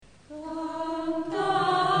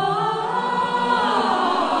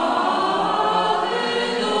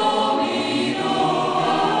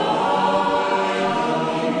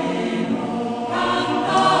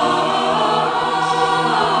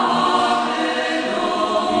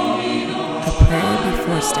Prayer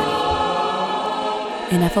Before Study.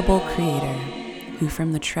 Ineffable Creator, who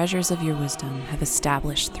from the treasures of your wisdom have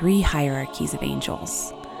established 3 hierarchies of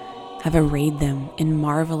angels, have arrayed them in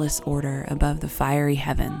marvelous order above the fiery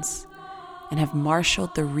heavens, and have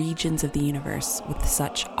marshaled the regions of the universe with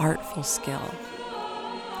such artful skill.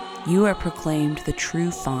 You are proclaimed the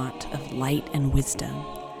true font of light and wisdom,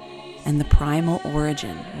 and the primal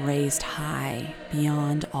origin raised high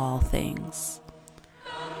beyond all things.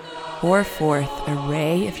 Pour forth a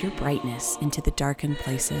ray of your brightness into the darkened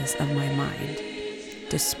places of my mind.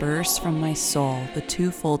 Disperse from my soul the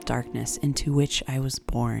twofold darkness into which I was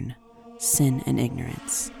born, sin and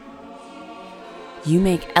ignorance. You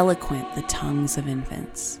make eloquent the tongues of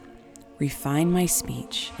infants. Refine my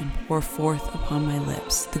speech and pour forth upon my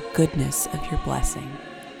lips the goodness of your blessing.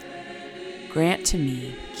 Grant to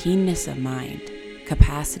me keenness of mind,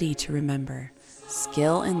 capacity to remember,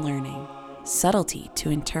 skill in learning, subtlety to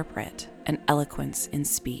interpret, and eloquence in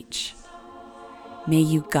speech. May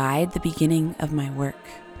you guide the beginning of my work,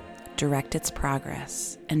 direct its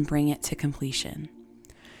progress, and bring it to completion.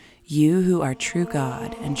 You who are true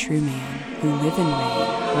God and true man, who live and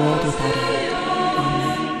reign, world without end.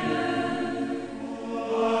 Amen.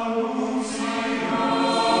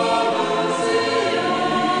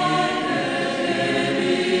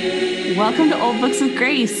 Welcome to Old Books with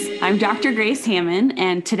Grace. I'm Dr. Grace Hammond,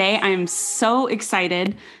 and today I'm so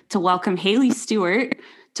excited to welcome Haley Stewart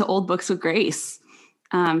to Old Books with Grace.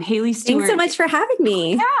 Haley Stewart. Thanks so much for having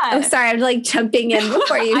me. Yeah. Oh, sorry. I'm like jumping in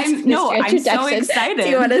before you. I'm so excited. Do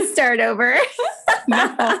you want to start over?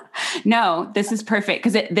 No, this is perfect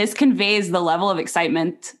because this conveys the level of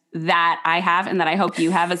excitement that I have and that I hope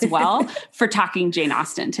you have as well for talking Jane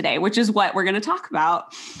Austen today, which is what we're going to talk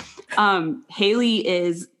about. Haley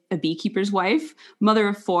is a beekeeper's wife, mother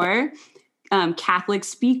of 4, Catholic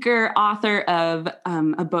speaker, author of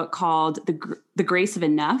a book called The Grace of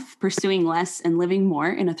Enough, Pursuing Less and Living More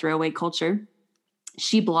in a Throwaway Culture.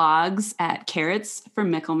 She blogs at Carrots for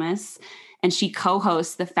Michaelmas, and she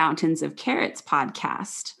co-hosts the Fountains of Carrots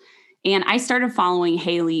podcast. And I started following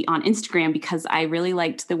Haley on Instagram because I really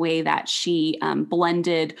liked the way that she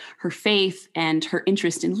blended her faith and her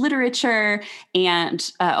interest in literature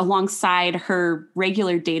and alongside her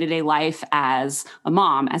regular day-to-day life as a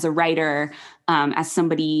mom, as a writer, as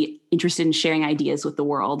somebody interested in sharing ideas with the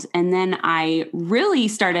world. And then I really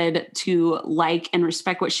started to like and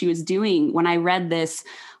respect what she was doing when I read this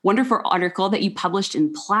wonderful article that you published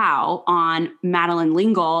in Plow on Madeleine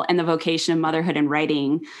L'Engle and the vocation of motherhood and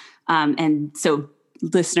writing. And so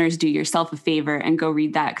listeners, do yourself a favor and go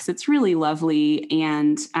read that because it's really lovely.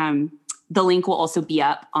 And the link will also be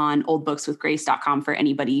up on oldbookswithgrace.com for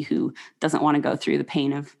anybody who doesn't want to go through the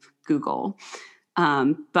pain of Google.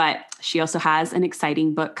 But she also has an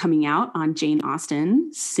exciting book coming out on Jane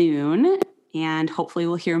Austen soon. And hopefully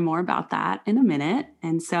we'll hear more about that in a minute.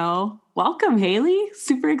 And so welcome, Haley.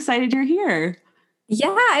 Super excited you're here.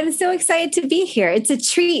 Yeah, I'm so excited to be here. It's a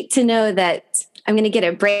treat to know that I'm going to get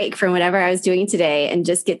a break from whatever I was doing today and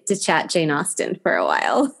just get to chat Jane Austen for a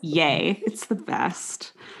while. Yay. It's the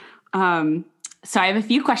best. So I have a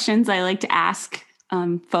few questions I like to ask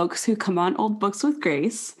folks who come on Old Books with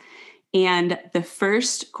Grace. And the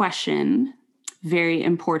first question, very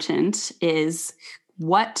important, is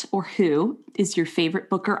what or who is your favorite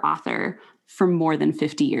book or author from more than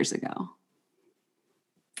 50 years ago?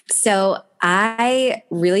 So I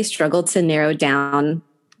really struggled to narrow down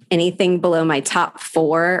anything below my top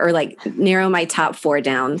 4 or like narrow my top 4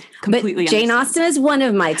 down. Completely. But Jane Austen is one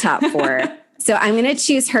of my top 4. So I'm going to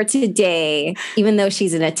choose her today, even though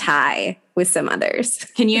she's in a tie with some others.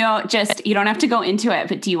 Can you you don't have to go into it,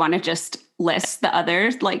 but do you want to just list the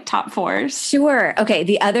others, like top 4s? Sure. Okay.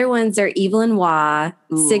 The other ones are Evelyn Waugh,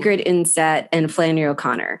 Sigrid Undset, and Flannery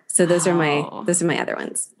O'Connor. So those are my other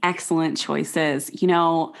ones. Excellent choices. You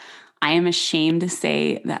know, I am ashamed to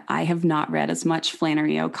say that I have not read as much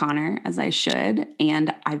Flannery O'Connor as I should.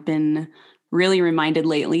 And I've been really reminded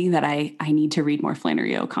lately that I need to read more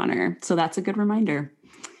Flannery O'Connor. So that's a good reminder.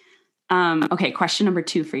 Okay, question number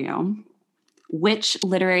 2 for you. Which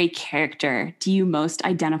literary character do you most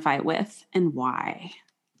identify with and why?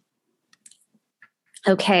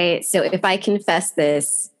 Okay, so if I confess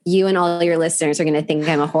this, you and all your listeners are going to think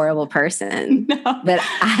I'm a horrible person, but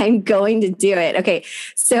I'm going to do it. Okay,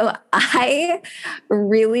 so I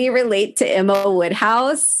really relate to Emma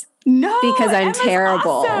Woodhouse. No, because I'm Emma's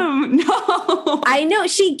terrible. Awesome. No, I know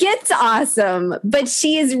she gets awesome, but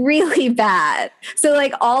she is really bad. So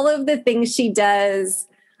like all of the things she does,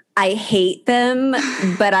 I hate them,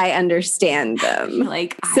 but I understand them. I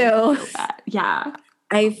feel that. Yeah.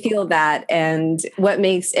 I feel that. And what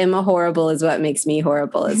makes Emma horrible is what makes me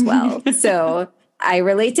horrible as well. So I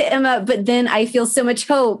relate to Emma, but then I feel so much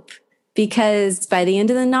hope because by the end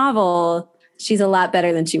of the novel, she's a lot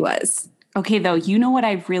better than she was. Okay, though, you know what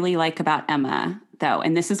I really like about Emma, though,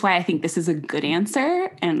 and this is why I think this is a good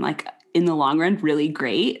answer and like in the long run, really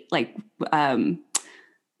great, like a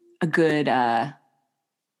good, I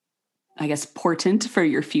guess, portent for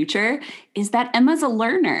your future is that Emma's a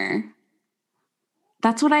learner.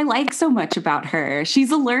 That's what I like so much about her.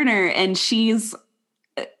 She's a learner and she has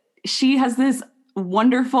this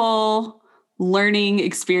wonderful learning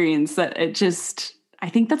experience that I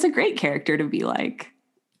think that's a great character to be like.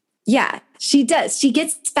 Yeah, she does. She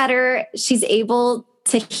gets better. She's able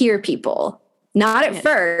to hear people. Not at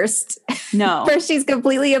first. No. First, she's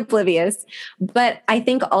completely oblivious. But I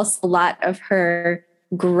think also a lot of her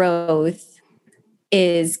growth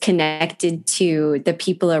is connected to the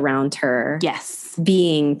people around her. Yes.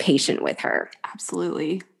 Being patient with her.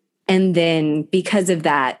 Absolutely. And then because of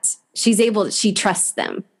that, she trusts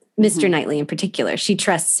them. Mr. Knightley in particular, she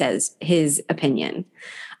trusts his opinion.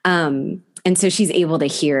 And so she's able to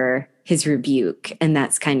hear his rebuke. And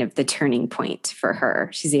that's kind of the turning point for her.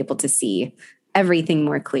 She's able to see everything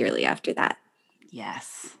more clearly after that.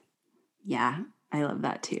 Yes. Yeah, I love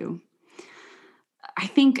that too. I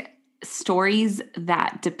think stories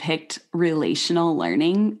that depict relational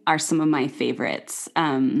learning are some of my favorites.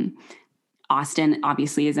 Austen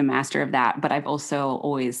obviously is a master of that, but I've also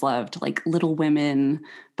always loved like Little Women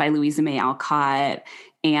by Louisa May Alcott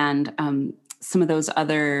and some of those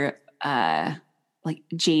other like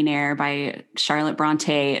Jane Eyre by Charlotte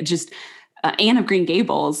Bronte, just Anne of Green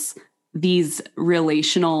Gables. These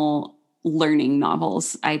relational learning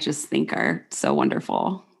novels, I just think are so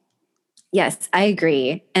wonderful. Yes, I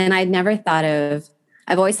agree. And I've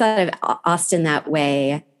always thought of Austen that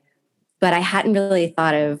way, but I hadn't really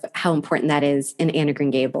thought of how important that is in Anne of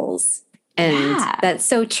Green Gables. And that's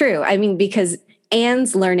so true. I mean, because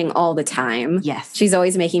Anne's learning all the time. Yes. She's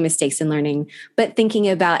always making mistakes in learning, but thinking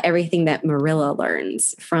about everything that Marilla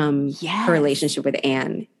learns from her relationship with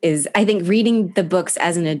Anne is, I think, reading the books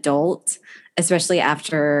as an adult, especially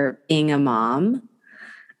after being a mom,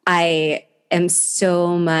 I am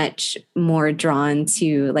so much more drawn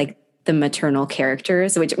to like the maternal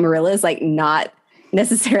characters, which Marilla is like not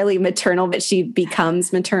necessarily maternal, but she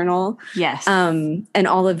becomes maternal. Yes. And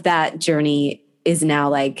all of that journey is now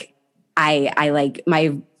like, I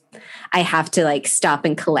have to like stop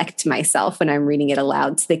and collect myself when I'm reading it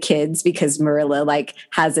aloud to the kids because Marilla like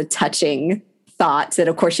has a touching thought that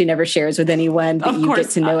of course she never shares with anyone, but you get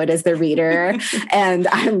to know it as the reader. And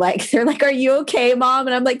I'm like, they're like, are you okay, Mom?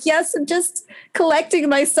 And I'm like, yes, I'm just collecting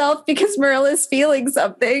myself because Marilla's feeling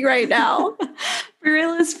something right now.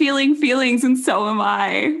 Marilla's feeling feelings and so am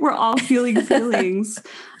I. We're all feeling feelings.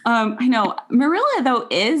 I know Marilla though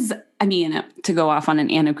is, I mean, to go off on an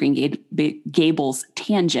Anne of Green Gables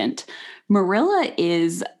tangent, Marilla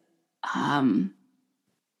is, I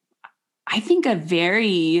think, a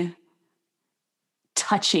very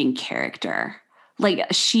touching character. Like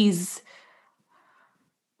she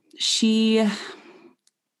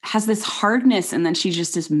has this hardness and then she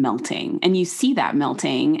just is melting and you see that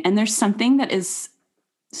melting. And there's something that is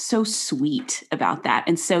so sweet about that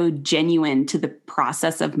and so genuine to the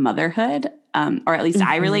process of motherhood. Or at least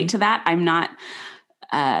I relate to that. I'm not,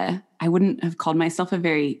 I wouldn't have called myself a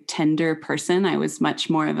very tender person. I was much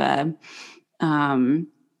more of a,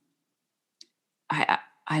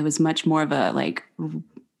 I was much more of a, like,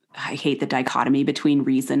 I hate the dichotomy between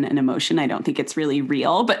reason and emotion. I don't think it's really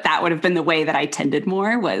real, but that would have been the way that I tended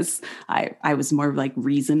more was I was more like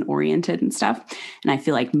reason oriented and stuff. And I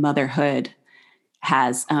feel like motherhood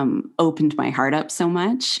has opened my heart up so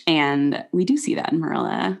much. And we do see that in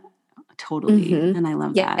Marilla. Totally. And I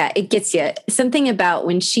love that. Yeah, it gets you. Something about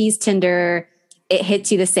when she's tender, it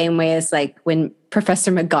hits you the same way as like when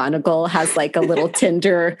Professor McGonagall has like a little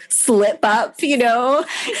tender slip up, you know?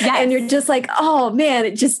 Yes. And you're just like, oh man,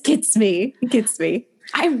 it just gets me. It gets me.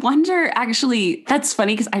 I wonder, actually, that's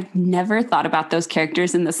funny because I've never thought about those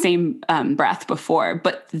characters in the same breath before,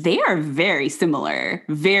 but they are very similar.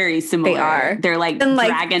 Very similar. They are. They're like and like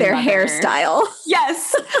dragon their mother. Hairstyle.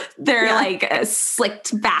 Yes. They're like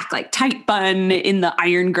slicked back, like tight bun in the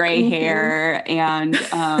iron gray hair. And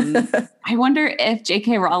I wonder if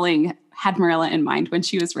J.K. Rowling had Marilla in mind when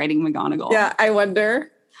she was writing McGonagall. Yeah, I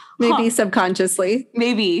wonder. Maybe subconsciously.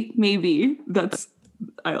 Maybe.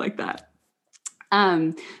 I like that.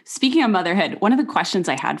 Speaking of motherhood, one of the questions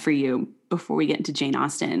I had for you before we get into Jane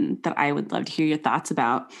Austen that I would love to hear your thoughts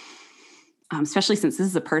about, especially since this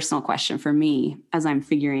is a personal question for me as I'm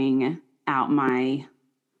figuring out my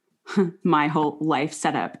my whole life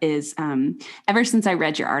setup is ever since I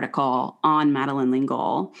read your article on Madeleine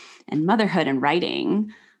L'Engle and motherhood and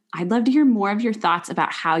writing, I'd love to hear more of your thoughts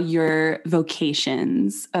about how your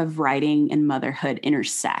vocations of writing and motherhood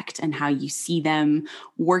intersect and how you see them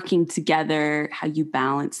working together, how you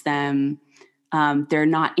balance them. They're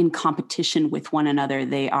not in competition with one another.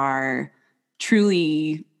 They are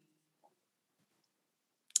truly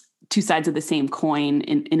two sides of the same coin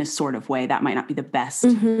in a sort of way. That might not be the best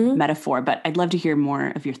metaphor, but I'd love to hear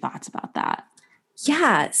more of your thoughts about that.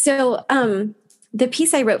 Yeah. So the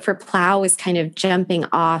piece I wrote for Plow was kind of jumping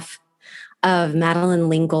off of Madeleine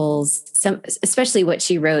L'Engle's, especially what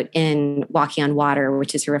she wrote in Walking on Water,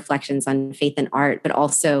 which is her reflections on faith and art, but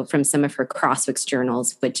also from some of her Crosswicks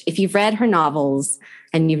journals, which if you've read her novels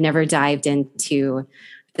and you've never dived into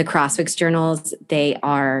the Crosswicks journals, they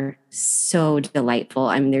are so delightful.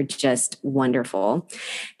 I mean, they're just wonderful.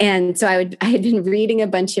 And so I had been reading a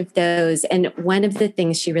bunch of those. And one of the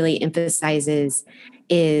things she really emphasizes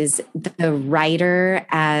is the writer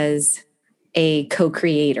as a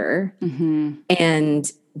co-creator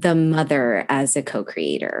and the mother as a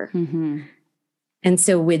co-creator. And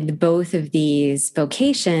so with both of these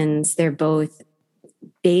vocations, they're both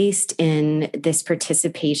based in this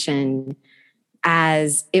participation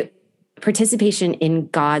in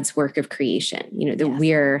God's work of creation.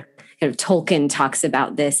 We're Tolkien talks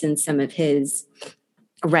about this in some of his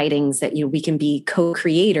writings that, we can be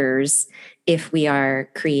co-creators if we are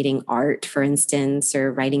creating art, for instance,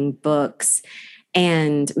 or writing books.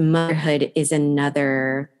 And motherhood is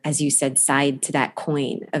another, as you said, side to that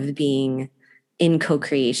coin of being in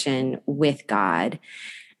co-creation with God.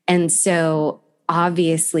 And so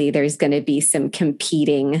obviously there's going to be some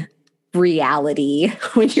competing reality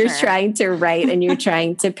when you're trying to write and you're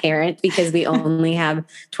trying to parent, because we only have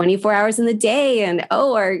 24 hours in the day, and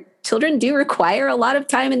our children do require a lot of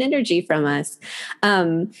time and energy from us.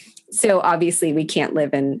 So obviously we can't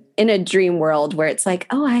live in a dream world where it's like,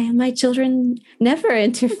 my children never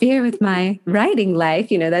interfere with my writing life.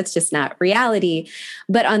 That's just not reality.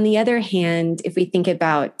 But on the other hand, if we think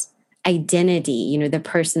about identity, the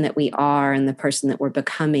person that we are and the person that we're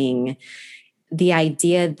becoming, the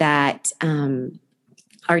idea that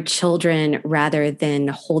our children, rather than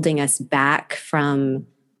holding us back from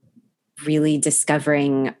really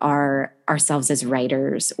discovering ourselves as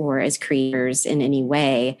writers or as creators in any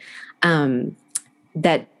way,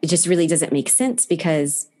 that it just really doesn't make sense,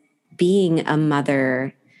 because being a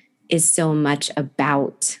mother is so much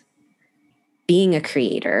about being a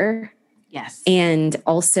creator. Yes. And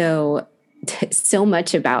also so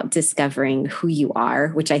much about discovering who you are,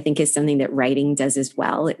 which I think is something that writing does as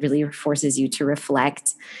well. It really forces you to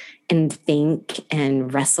reflect and think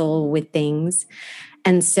and wrestle with things.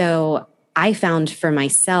 And so I found for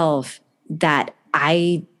myself that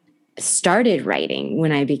I started writing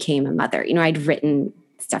when I became a mother. I'd written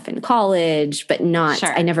stuff in college, but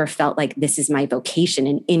I never felt like this is my vocation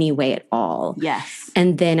in any way at all. Yes.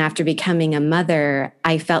 And then after becoming a mother,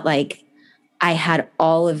 I felt like I had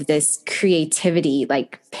all of this creativity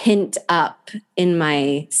pent up in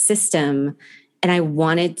my system, and I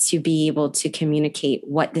wanted to be able to communicate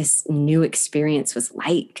what this new experience was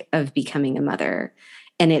like of becoming a mother.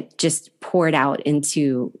 And it just poured out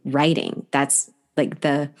into writing. That's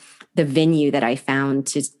the venue that I found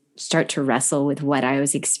to start to wrestle with what I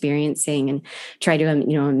was experiencing and try to,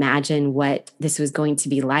 imagine what this was going to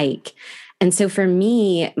be like. And so for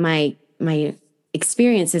me, my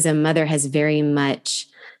experience as a mother has very much,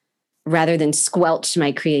 rather than squelched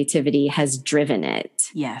my creativity, has driven it.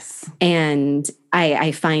 Yes. And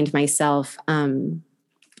I find myself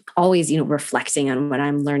always, reflecting on what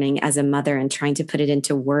I'm learning as a mother and trying to put it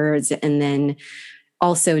into words, and then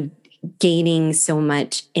also gaining so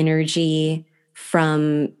much energy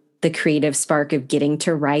from the creative spark of getting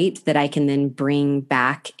to write that I can then bring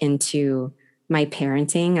back into my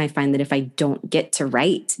parenting. I find that if I don't get to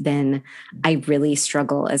write, then I really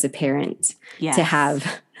struggle as a parent to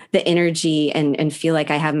have the energy and feel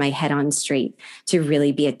like I have my head on straight to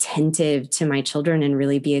really be attentive to my children and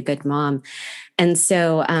really be a good mom. And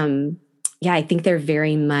so, I think they're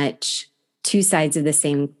very much two sides of the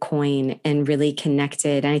same coin and really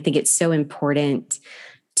connected. And I think it's so important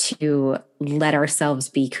to let ourselves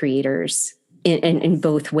be creators in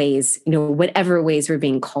both ways, whatever ways we're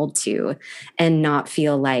being called to, and not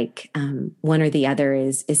feel like one or the other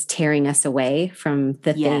is tearing us away from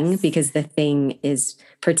the thing, because the thing is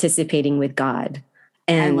participating with God.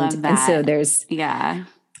 And, I love that. And so there's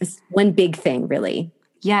one big thing, really.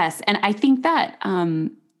 Yes. And I think that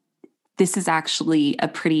this is actually a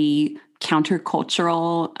pretty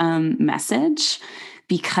countercultural message,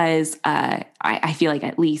 because I feel like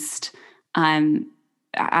at least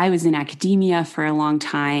I was in academia for a long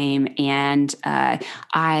time, and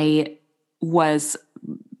I was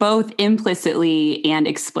both implicitly and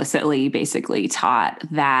explicitly basically taught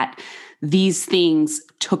that these things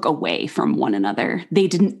took away from one another. They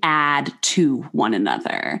didn't add to one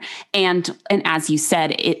another. And as you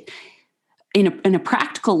said, in a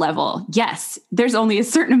practical level, yes, there's only a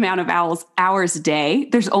certain amount of hours a day.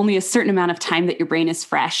 There's only a certain amount of time that your brain is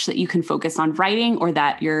fresh, that you can focus on writing, or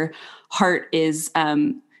that your heart is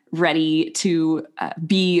ready to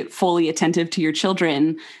be fully attentive to your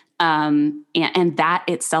children. And that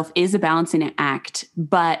itself is a balancing act.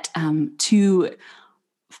 But to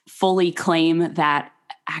fully claim that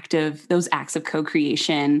those acts of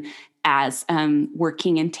co-creation as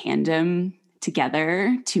working in tandem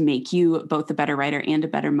together to make you both a better writer and a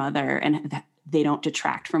better mother, and that they don't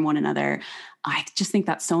detract from one another. I just think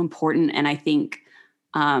that's so important. And I think,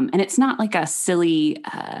 and it's not like a silly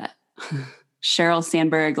Sheryl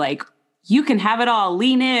Sandberg, like, you can have it all,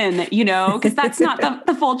 lean in, because that's not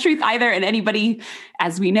the full truth either. And anybody,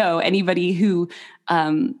 as we know, anybody who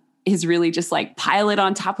is really just like, pile it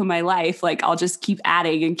on top of my life, like, I'll just keep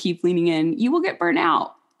adding and keep leaning in, you will get burnt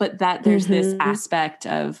out. But that there's this aspect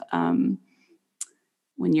of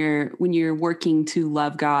when you're working to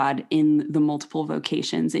love God in the multiple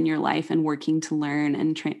vocations in your life and working to learn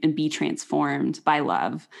and be transformed by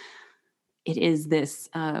love, it is this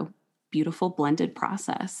beautiful blended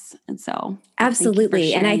process. And so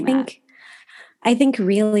absolutely. And I think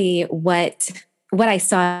really what I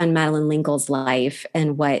saw in Madeleine L'Engle's life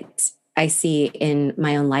and what I see in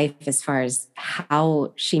my own life as far as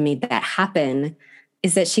how she made that happen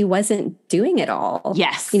is that she wasn't doing it all.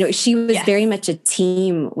 Yes. She was very much a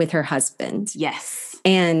team with her husband. Yes.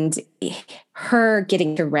 And her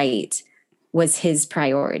getting to write was his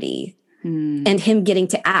priority. And him getting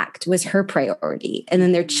to act was her priority. And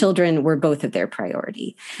then their children were both of their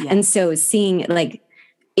priority. Yes. And so seeing, like,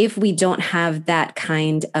 if we don't have that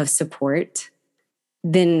kind of support,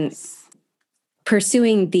 then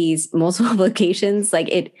pursuing these multiple vocations, like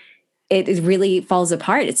it really falls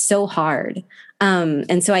apart. It's so hard.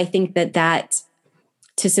 And so I think that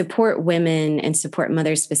to support women and support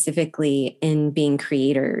mothers specifically in being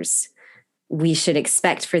creators, we should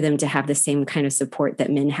expect for them to have the same kind of support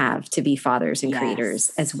that men have to be fathers and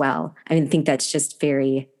creators as well. I think that's just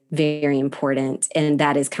very, very important. And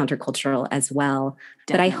that is countercultural as well.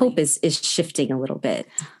 Definitely. But I hope is shifting a little bit.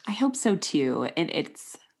 I hope so too. And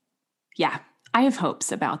I have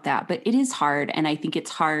hopes about that, but it is hard. And I think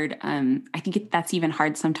it's hard. I think that's even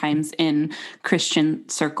hard sometimes in Christian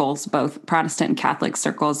circles, both Protestant and Catholic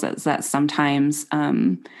circles, that sometimes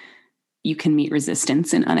you can meet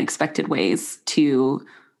resistance in unexpected ways to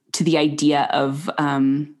the idea of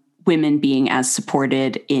women being as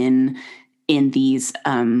supported in these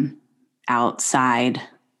outside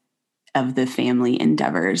of the family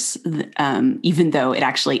endeavors, even though it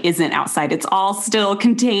actually isn't outside. It's all still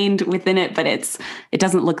contained within it, but it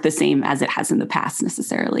doesn't look the same as it has in the past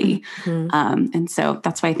necessarily. And so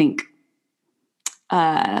that's why I think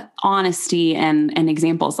honesty and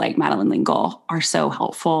examples like Madeleine L'Engle are so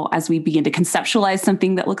helpful as we begin to conceptualize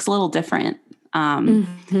something that looks a little different. And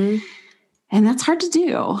that's hard to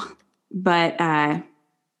do. But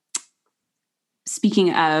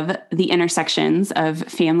speaking of the intersections of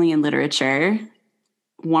family and literature,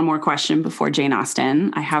 one more question before Jane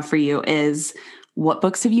Austen I have for you is, what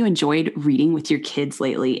books have you enjoyed reading with your kids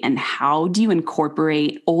lately, and how do you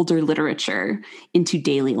incorporate older literature into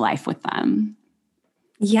daily life with them?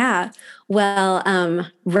 Yeah. Well,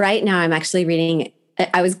 right now I'm actually reading,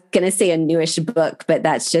 I was going to say a newish book, but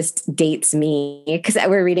that's just dates me, because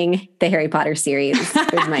we're reading the Harry Potter series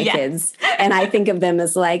with my kids. And I think of them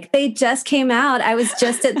as like, they just came out. I was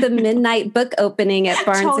just at the midnight book opening at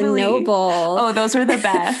Barnes and Noble. Oh, those are the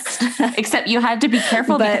best. Except you had to be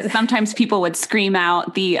careful because sometimes people would scream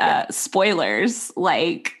out the spoilers,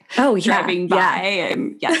 like driving by.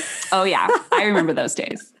 And I remember those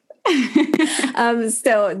days.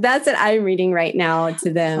 So that's what I'm reading right now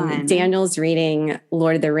to them. Fun. Daniel's reading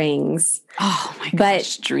Lord of the Rings. Oh my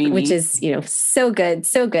gosh, dreamy. Which is, so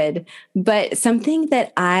good. But something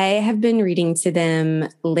that I have been reading to them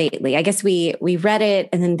lately, I guess we read it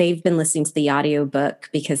and then they've been listening to the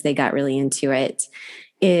audiobook because they got really into it,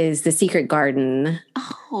 is The Secret Garden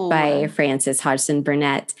by Frances Hodgson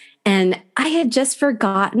Burnett. And I had just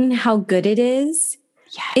forgotten how good it is.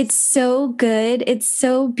 Yes. It's so good. It's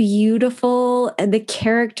so beautiful. The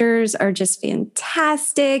characters are just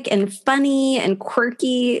fantastic and funny and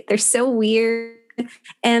quirky. They're so weird.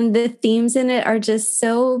 And the themes in it are just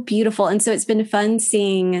so beautiful. And so it's been fun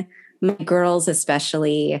seeing my girls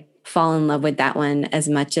especially fall in love with that one as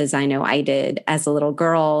much as I know I did as a little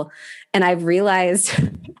girl. And I've realized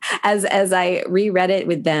as I reread it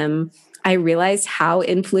with them, I realized how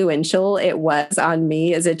influential it was on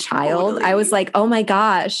me as a child. Totally. I was like, oh my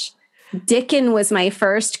gosh, Dickon was my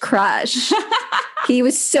first crush. He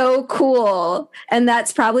was so cool. And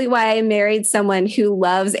that's probably why I married someone who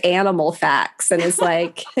loves animal facts and is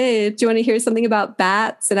like, hey, do you want to hear something about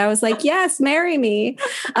bats? And I was like, yes, marry me.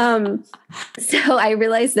 So I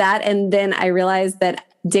realized that. And then I realized that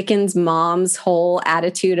Dickon's mom's whole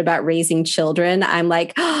attitude about raising children, I'm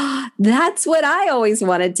like, oh, that's what I always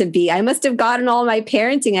wanted to be. I must have gotten all my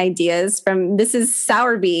parenting ideas from Mrs.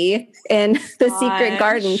 Sowerby in The Secret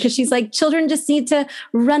Garden, because she's like, children just need to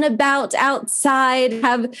run about outside,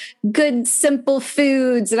 have good, simple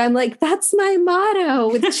foods. And I'm like, that's my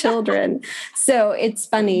motto with children. So it's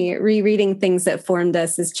funny rereading things that formed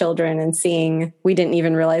us as children and seeing we didn't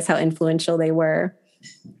even realize how influential they were.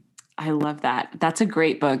 I love that. That's a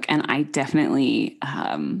great book. And I definitely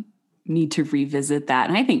need to revisit that.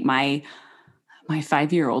 And I think my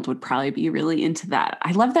 5-year-old would probably be really into that.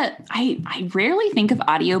 I love that. I rarely think of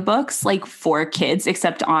audiobooks like for kids,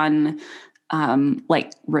 except on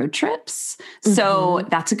like road trips. Mm-hmm. So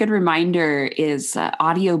that's a good reminder, is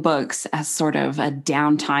audiobooks as sort of a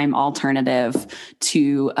downtime alternative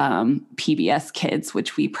to PBS Kids,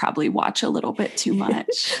 which we probably watch a little bit too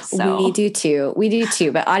much. So. We do too.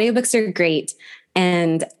 But audiobooks are great.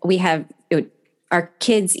 And we have our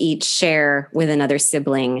kids each share with another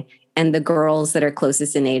sibling, and the girls that are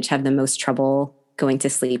closest in age have the most trouble going to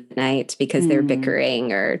sleep at night because they're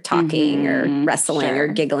bickering or talking or wrestling or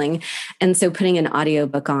giggling. And so putting an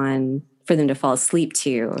audiobook on for them to fall asleep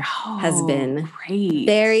to has been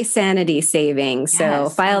very sanity saving. Yes, so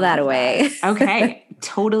file that away. Okay.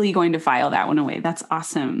 Totally going to file that one away. That's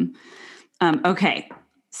awesome. Okay.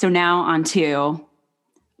 So now on to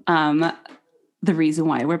the reason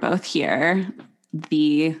why we're both here,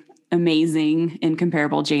 the amazing,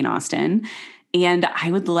 incomparable Jane Austen. And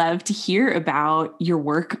I would love to hear about your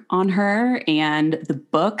work on her and the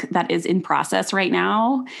book that is in process right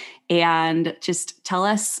now. And just tell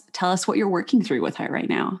us what you're working through with her right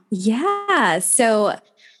now. Yeah. So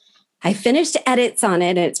I finished edits on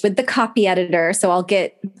it. It's with the copy editor. So I'll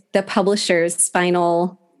get the publisher's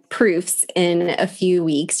final proofs in a few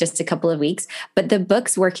weeks, just a couple of weeks. But the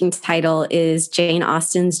book's working title is Jane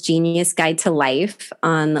Austen's Genius Guide to Life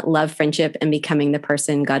on Love, Friendship, and Becoming the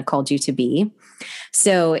Person God Called You to Be.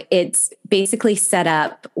 So it's basically set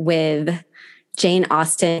up with Jane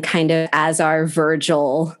Austen kind of as our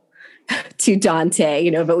Virgil to Dante,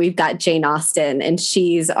 but we've got Jane Austen and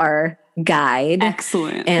she's our guide.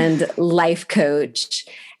 Excellent. And life coach.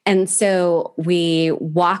 And so we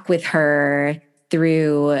walk with her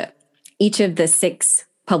through each of the 6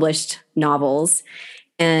 published novels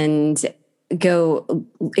and go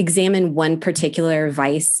examine one particular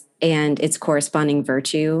vice and its corresponding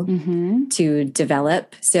virtue to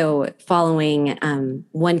develop. So following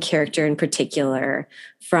one character in particular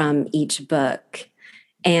from each book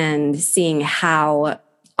and seeing how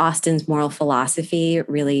Austen's moral philosophy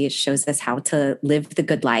really shows us how to live the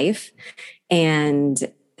good life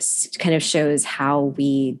and kind of shows how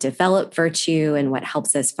we develop virtue and what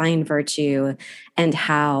helps us find virtue, and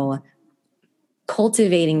how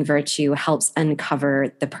cultivating virtue helps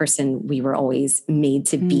uncover the person we were always made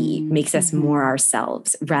to be, makes us more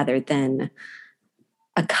ourselves rather than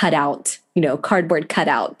a cutout, cardboard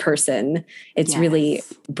cutout person. It's really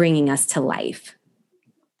bringing us to life.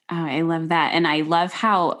 Oh, I love that. And I love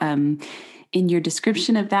how in your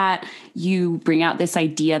description of that, you bring out this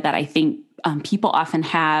idea that I think people often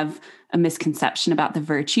have a misconception about the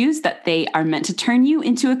virtues, that they are meant to turn you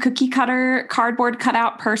into a cookie cutter, cardboard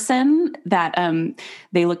cutout person, that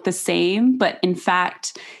they look the same. But in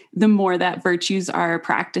fact, the more that virtues are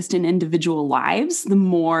practiced in individual lives, the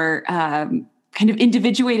more kind of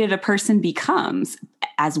individuated a person becomes,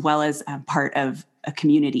 as well as part of a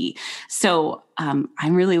community. So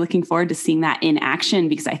I'm really looking forward to seeing that in action,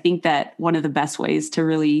 because I think that one of the best ways to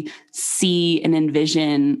really see and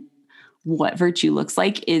envision what virtue looks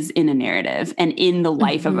like is in a narrative and in the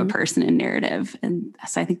life of a person in narrative. And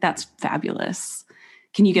so I think that's fabulous.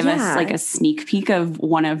 Can you give us like a sneak peek of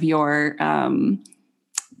one of your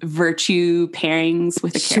virtue pairings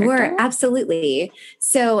with a character? Sure, absolutely.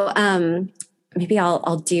 So maybe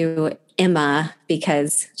I'll do Emma,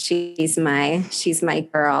 because she's my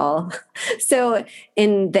girl. So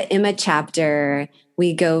in the Emma chapter,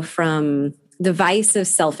 we go from the vice of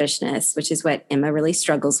selfishness, which is what Emma really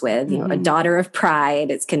struggles with, a daughter of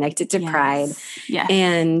pride. It's connected to pride. Yes.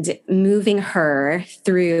 And moving her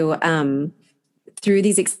through through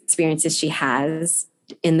these experiences she has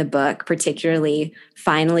in the book, particularly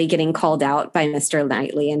finally getting called out by Mr.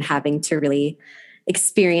 Knightley and having to really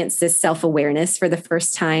experience this self-awareness for the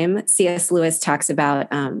first time. C.S. Lewis talks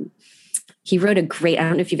about, he wrote I don't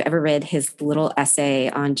know if you've ever read his little essay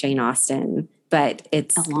on Jane Austen, but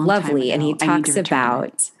it's lovely. And he talks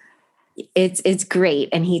about, it's great.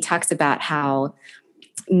 And he talks about how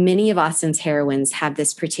many of Austen's heroines have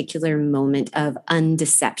this particular moment of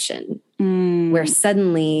undeception, where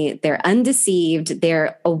suddenly they're undeceived,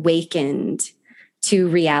 they're awakened to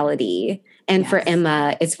reality. And for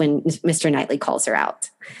Emma, it's when Mr. Knightley calls her out.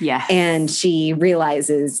 Yeah. And she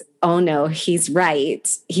realizes, oh no, he's right.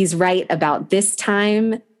 He's right about this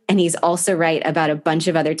time. And he's also right about a bunch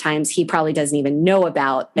of other times he probably doesn't even know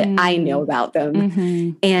about, but I know about them.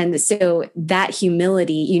 Mm-hmm. And so that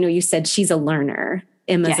humility, you said she's a learner.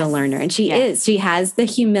 Emma's a learner, and she is. She has the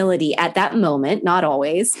humility at that moment, not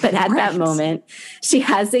always, but at that moment, she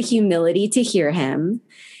has the humility to hear him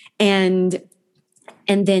and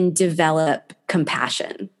then develop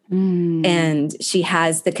compassion. And she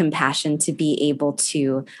has the compassion to be able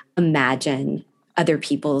to imagine other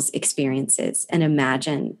people's experiences and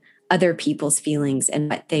imagine other people's feelings and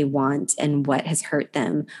what they want and what has hurt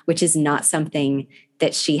them, which is not something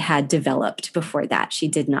that she had developed before that. She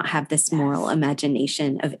did not have this moral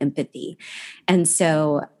imagination of empathy. And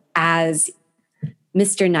so as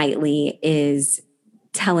Mr. Knightley is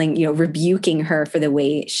rebuking her for the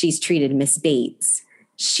way she's treated Miss Bates,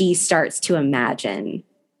 she starts to imagine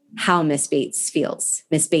how Miss Bates feels,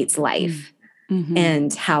 Miss Bates' life,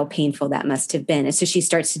 and how painful that must have been. And so she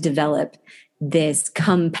starts to develop this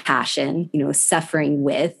compassion, suffering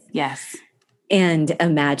with, and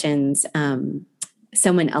imagines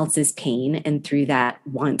someone else's pain, and through that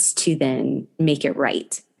wants to then make it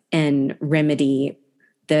right and remedy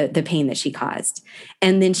the pain that she caused.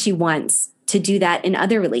 And then she wants to do that in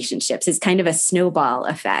other relationships. It's kind of a snowball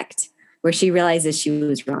effect where she realizes she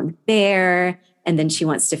was wrong there, and then she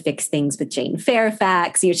wants to fix things with Jane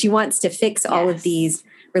Fairfax. She wants to fix all of these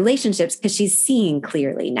relationships because she's seeing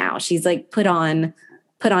clearly now. She's like put on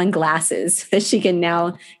glasses that she can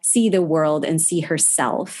now see the world and see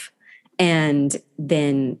herself, and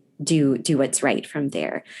then do what's right from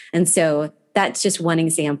there. And so that's just one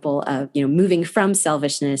example of, moving from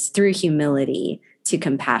selfishness through humility to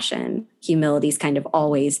compassion. Humility is kind of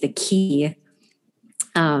always the key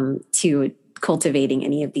to cultivating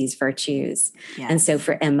any of these virtues. Yes. And so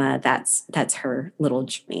for Emma, that's her little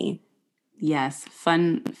journey. Yes.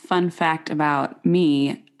 Fun fact about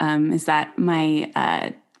me is that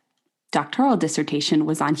my doctoral dissertation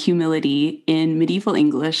was on humility in medieval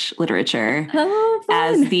English literature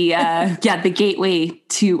as the gateway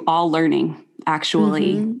to all learning.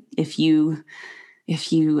 Actually, if you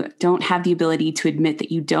don't have the ability to admit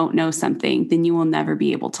that you don't know something, then you will never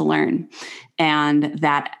be able to learn. And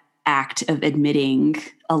that act of admitting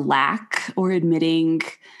a lack or admitting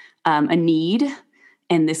a need,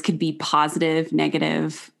 and this could be positive,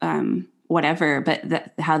 negative, whatever,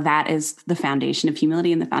 but how that is the foundation of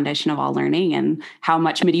humility and the foundation of all learning, and how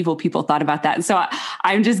much medieval people thought about that. And so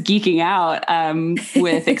I'm just geeking out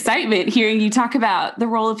with excitement hearing you talk about the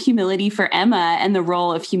role of humility for Emma and the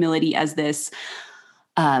role of humility as this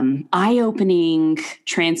eye-opening,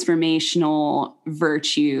 transformational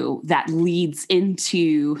virtue that leads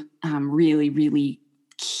into really, really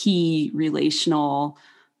key relational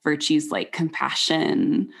virtues like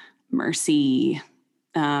compassion, mercy,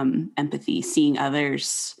 empathy, seeing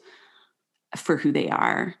others for who they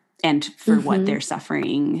are and for what they're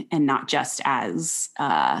suffering, and not just as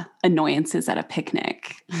annoyances at a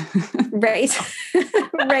picnic. Right.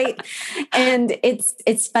 Right. And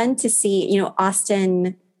it's fun to see,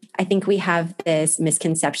 Austen, I think we have this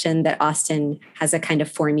misconception that Austen has a kind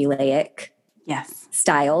of formulaic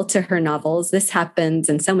style to her novels. This happens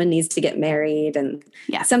and someone needs to get married, and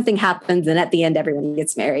something happens and at the end everyone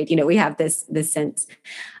gets married. We have this sense.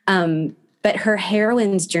 But her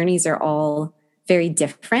heroines' journeys are all very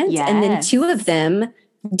different. Yes. And then two of them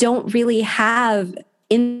don't really have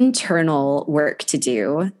internal work to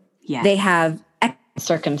do. Yes. They have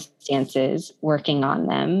circumstances working on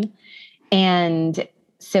them. And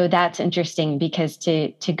so that's interesting, because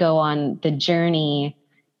to go on the journey,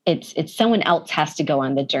 it's someone else has to go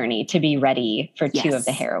on the journey to be ready for two of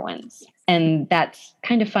the heroines. And that's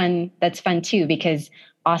kind of fun. That's fun too, because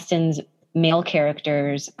Austen's male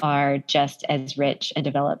characters are just as rich and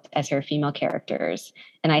developed as her female characters.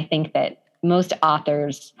 And I think that most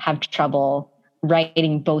authors have trouble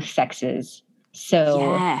writing both sexes so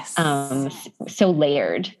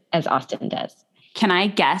layered as Austen does. Can I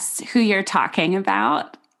guess who you're talking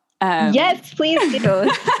about? Yes, please do.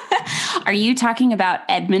 Are you talking about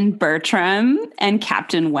Edmund Bertram and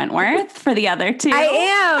Captain Wentworth for the other two?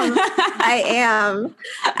 I am.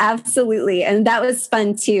 Absolutely. And that was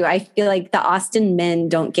fun too. I feel like the Austen men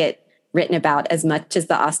don't get written about as much as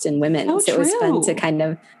the Austen women. Oh, so it was fun to kind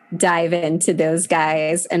of dive into those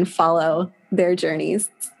guys and follow their journeys.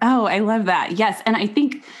 Oh, I love that. Yes. And I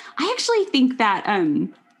actually think that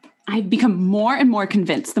I've become more and more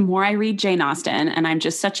convinced the more I read Jane Austen, and I'm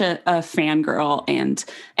just such a fangirl. And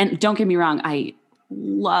don't get me wrong, I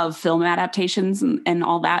love film adaptations and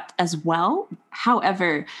all that as well.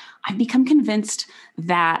 However, I've become convinced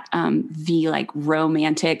that the like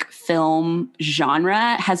romantic film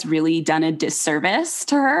genre has really done a disservice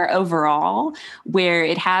to her overall, where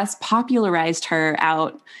it has popularized her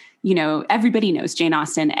out. You know, everybody knows Jane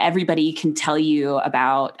Austen. Everybody can tell you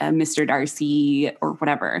about Mr. Darcy or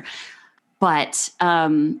whatever. But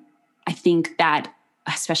I think that,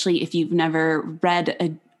 especially if you've never read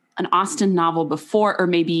an Austen novel before, or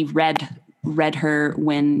maybe read her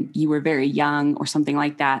when you were very young or something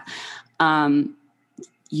like that,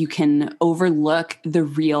 you can overlook the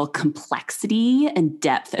real complexity and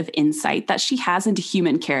depth of insight that she has into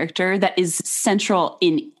human character that is central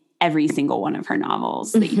in every single one of her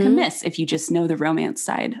novels that you can miss if you just know the romance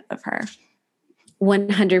side of her.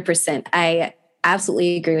 100%. I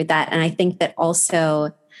absolutely agree with that. And I think that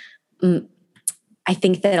also, I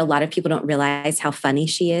think that a lot of people don't realize how funny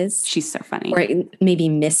she is. She's so funny. Or maybe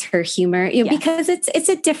miss her humor, because it's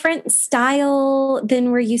a different style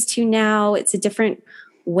than we're used to now. It's a different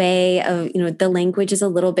way of, the language is a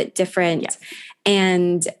little bit different. Yes.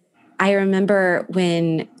 And I remember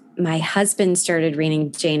when my husband started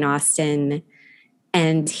reading Jane Austen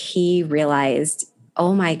and he realized,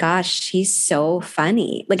 oh my gosh, she's so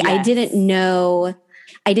funny. Like, yes. I didn't know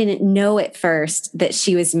at first that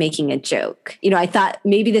she was making a joke. I thought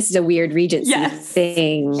maybe this is a weird Regency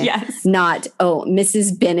thing. Yes. Not,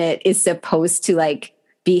 Mrs. Bennet is supposed to like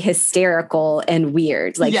be hysterical and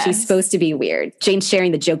weird. Like she's supposed to be weird. Jane's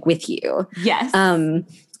sharing the joke with you. Yes.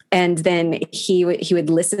 And then he would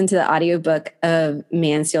listen to the audiobook of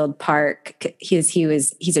Mansfield Park. He's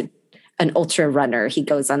an ultra runner. He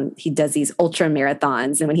does these ultra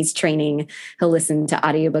marathons. And when he's training, he'll listen to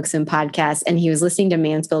audiobooks and podcasts. And he was listening to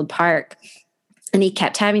Mansfield Park and he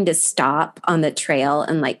kept having to stop on the trail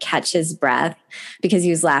and like catch his breath because he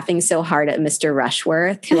was laughing so hard at Mr.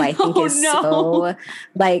 Rushworth, who I think is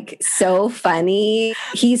so funny.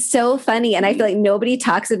 He's so funny. And I feel like nobody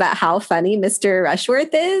talks about how funny Mr.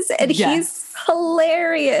 Rushworth is. And he's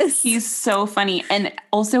hilarious. He's so funny. And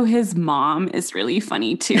also his mom is really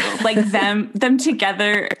funny too. Like them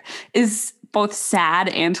together is both sad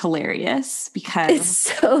and hilarious because it's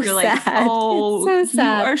so you're like, sad. oh, it's so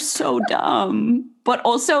sad. You are so dumb. But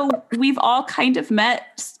also we've all kind of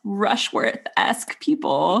met Rushworth-esque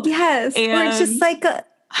people. Yes. Or just like an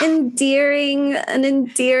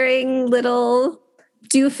endearing little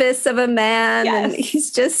doofus of a man. Yes. And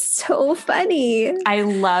he's just so funny. I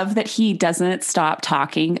love that he doesn't stop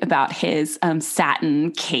talking about his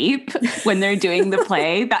satin cape when they're doing the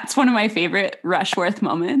play. That's one of my favorite Rushworth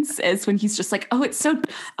moments is when he's just like, it's so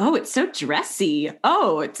dressy.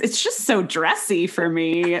 Oh, it's just so dressy for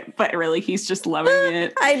me. But really, he's just loving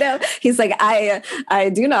it. I know. He's like,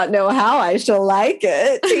 I do not know how I shall like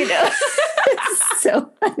it. It's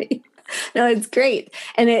so funny. No, it's great.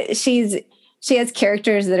 And she has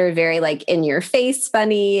characters that are very like in your face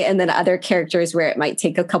funny. And then other characters where it might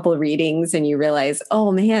take a couple readings and you realize,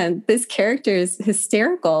 oh man, this character is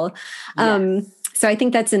hysterical. Yes. So I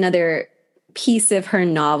think that's another piece of her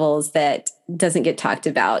novels that doesn't get talked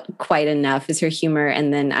about quite enough is her humor.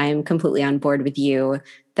 And then I'm completely on board with you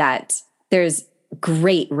that there's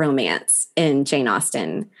great romance in Jane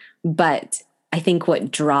Austen, but I think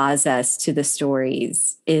what draws us to the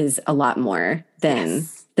stories is a lot more than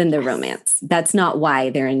the romance. That's not why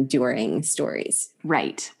they're enduring stories.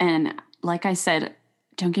 Right. And like I said,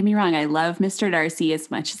 don't get me wrong, I love Mr. Darcy as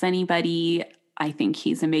much as anybody. I think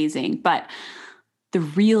he's amazing. But the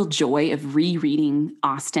real joy of rereading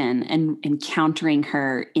Austen and encountering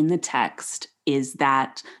her in the text is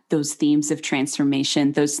that those themes of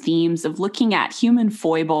transformation, those themes of looking at human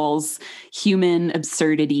foibles, human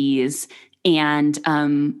absurdities, and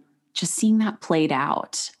just seeing that played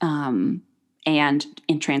out and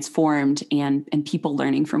transformed and people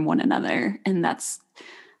learning from one another. And that's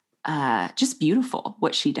just beautiful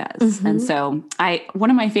what she does. Mm-hmm. And so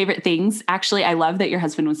one of my favorite things, actually, I love that your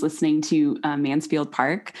husband was listening to Mansfield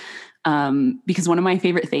Park because one of my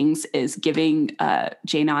favorite things is giving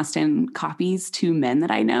Jane Austen copies to men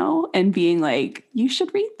that I know and being like, you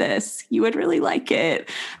should read this. You would really like it.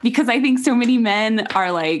 Because I think so many men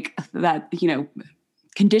are like that,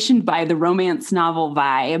 conditioned by the romance novel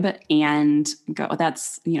vibe and go,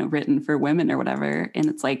 that's, written for women or whatever. And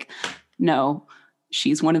it's like, no,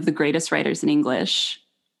 she's one of the greatest writers in English,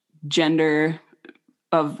 gender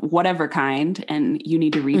of whatever kind, and you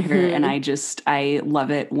need to read her. And I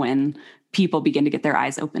love it when people begin to get their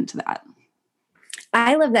eyes open to that.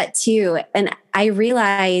 I love that too. And I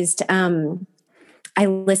realized I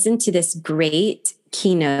listened to this great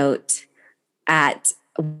keynote at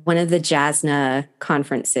one of the JASNA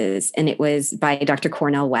conferences, and it was by Dr.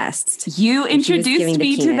 Cornel West. You introduced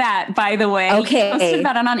me to that, by the way. Okay. You posted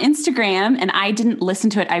about it on Instagram, and I didn't listen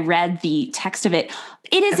to it. I read the text of it.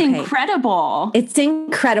 It is incredible. It's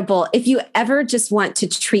incredible. If you ever just want to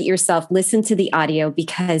treat yourself, listen to the audio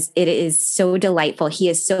because it is so delightful. He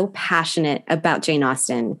is so passionate about Jane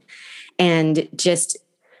Austen and just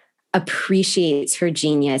appreciates her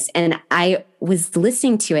genius. And I was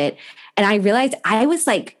listening to it and I realized I was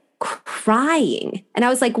like crying. And I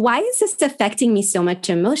was like, why is this affecting me so much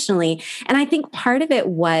emotionally? And I think part of it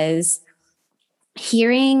was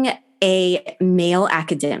hearing a male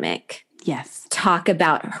academic talk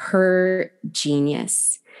about her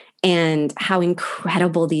genius and how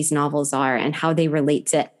incredible these novels are and how they relate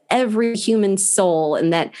to every human soul.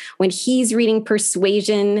 And that when he's reading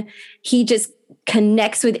Persuasion, he just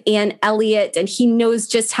connects with Anne Elliot and he knows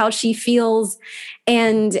just how she feels.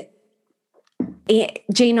 And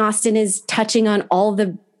Jane Austen is touching on all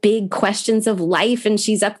the big questions of life, and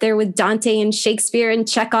she's up there with Dante and Shakespeare and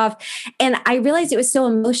Chekhov. And I realized it was so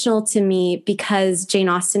emotional to me because Jane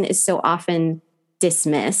Austen is so often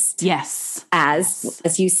dismissed as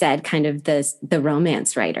you said, kind of the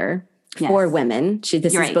romance writer for women.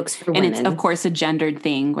 This is books for women. And it's, of course, a gendered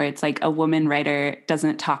thing where it's like a woman writer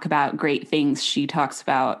doesn't talk about great things. She talks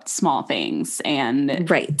about small things. And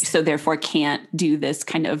so therefore can't do this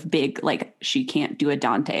kind of big, like she can't do a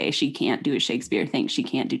Dante. She can't do a Shakespeare thing. She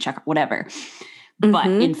can't do Chekhov, whatever. But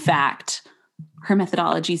in fact, her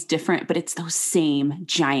methodology is different, but it's those same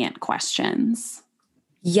giant questions.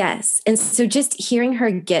 Yes. And so just hearing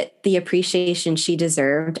her get the appreciation she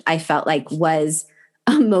deserved, I felt like was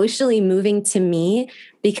emotionally moving to me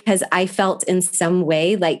because I felt in some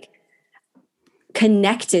way like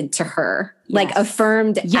connected to her, like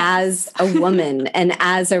affirmed as a woman and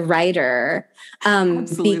as a writer,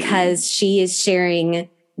 because she is sharing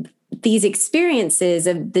these experiences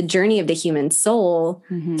of the journey of the human soul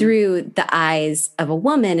through the eyes of a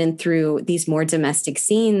woman and through these more domestic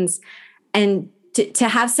scenes. And to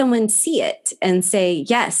have someone see it and say,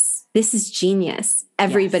 yes, this is genius.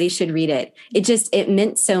 Everybody should read it. It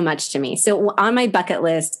meant so much to me. So on my bucket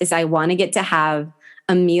list is I want to get to have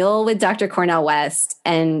a meal with Dr. Cornel West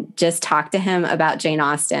and just talk to him about Jane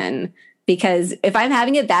Austen. Because if I'm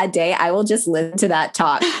having a bad day, I will just listen to that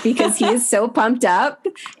talk because he is so pumped up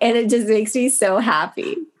and it just makes me so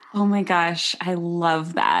happy. Oh my gosh. I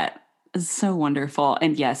love that. It's so wonderful.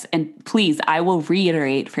 And yes, and please, I will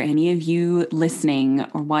reiterate for any of you listening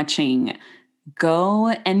or watching, go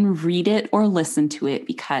and read it or listen to it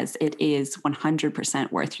because it is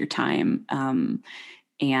 100% worth your time.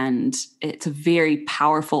 And it's a very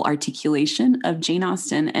powerful articulation of Jane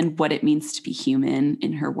Austen and what it means to be human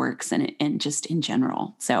in her works and just in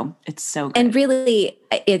general. So it's so good. And really,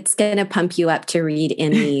 it's going to pump you up to read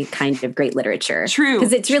any kind of great literature. True.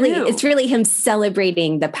 Because it's really him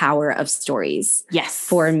celebrating the power of stories. Yes.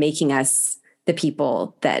 For making us the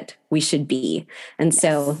people that we should be. And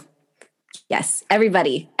so, yes,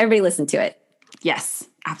 everybody listen to it. Yes,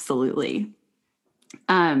 absolutely.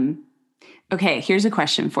 Okay, here's a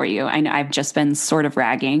question for you. I know I've just been sort of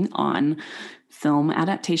ragging on film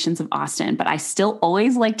adaptations of Austen, but I still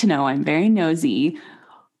always like to know, I'm very nosy,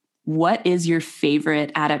 what is your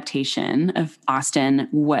favorite adaptation of Austen?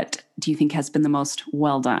 What do you think has been the most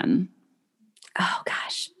well done? Oh,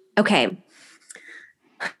 gosh. Okay.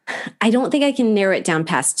 I don't think I can narrow it down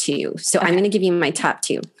past two. So I'm going to give you my top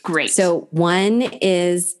two. Great. So one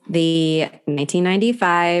is the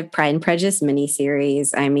 1995 Pride and Prejudice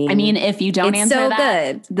miniseries. I mean, if you don't answer so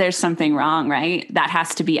that, good. There's something wrong, right? That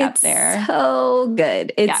has to be up there. So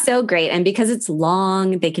good. It's so great. And because it's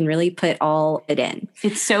long, they can really put all it in.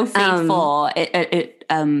 It's so faithful. It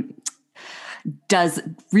does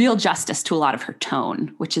real justice to a lot of her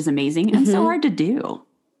tone, which is amazing and so hard to do.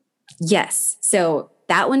 Yes. So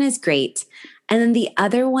that one is great. And then the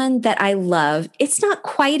other one that I love, it's not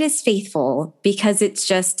quite as faithful because it's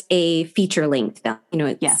just a feature length film.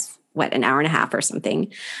 It's an hour and a half or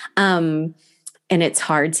something. And it's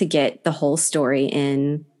hard to get the whole story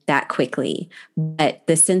in that quickly. But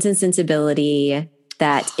the Sense and Sensibility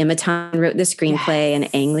that Emma Thompson wrote the screenplay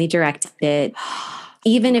and Ang Lee directed it,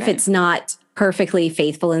 even if it's not perfectly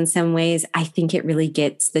faithful in some ways, I think it really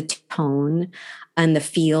gets the tone and the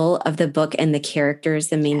feel of the book and the characters,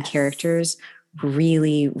 the main characters,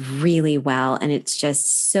 really, really well. And it's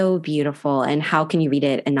just so beautiful. And how can you read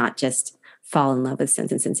it and not just fall in love with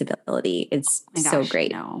Sense and Sensibility? It's so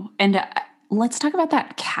great. No. And let's talk about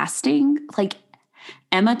that casting. Like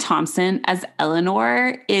Emma Thompson as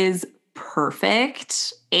Eleanor is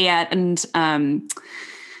perfect. And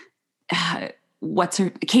what's her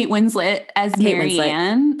Kate Winslet as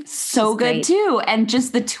Marianne, so good great. Too. And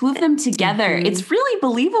just the two of them together, it's really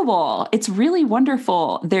believable. It's really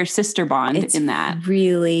wonderful. Their sister bond in that.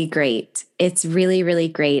 Really great. It's really, really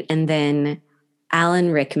great. And then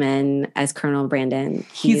Alan Rickman as Colonel Brandon.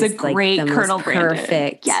 He's a great Colonel Brandon.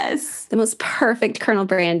 Perfect. Yes. The most perfect Colonel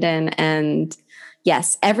Brandon. And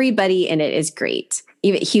yes, everybody in it is great.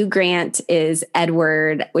 Even Hugh Grant is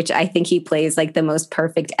Edward, which I think he plays like the most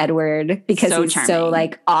perfect Edward because so he's charming. So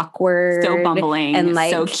like awkward, so bumbling, and like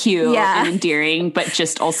so cute and endearing, but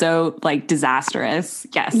just also like disastrous.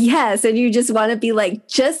 Yes. And you just want to be like,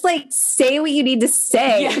 just like say what you need to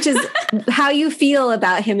say, which is how you feel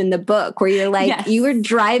about him in the book, where you're like, you were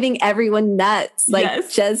driving everyone nuts. Like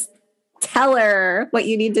just tell her what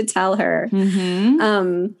you need to tell her.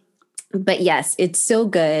 But yes, it's so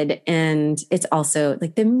good. And it's also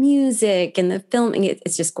like the music and the filming,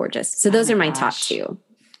 it's just gorgeous. So those are my top two.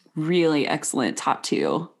 Really excellent top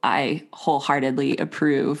two. I wholeheartedly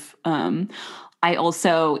approve. I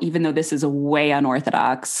also, even though this is a way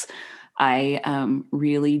unorthodox, I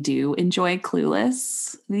really do enjoy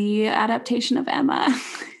Clueless, the adaptation of Emma.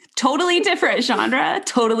 Totally different genre,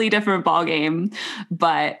 totally different ballgame.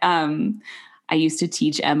 But I used to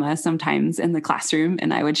teach Emma sometimes in the classroom,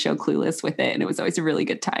 and I would show Clueless with it, and it was always a really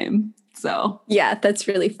good time. So yeah, that's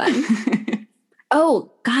really fun.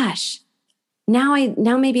 Oh gosh, now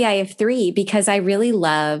maybe I have three, because I really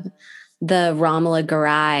love the Romola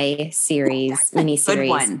Garai series, miniseries. Good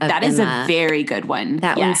one. That is Emma. A very good one.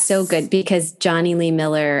 That one's so good because Johnny Lee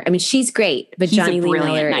Miller. I mean, she's great, but Johnny Lee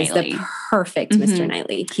Miller is the perfect Mr.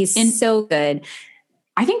 Knightley. He's so good.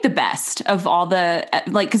 I think the best of all the,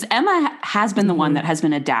 like, because Emma has been the one that has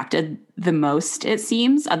been adapted the most, it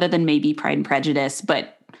seems, other than maybe Pride and Prejudice.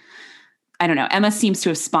 But I don't know. Emma seems to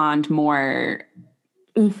have spawned more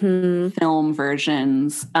film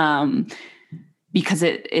versions because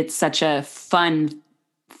it's such a fun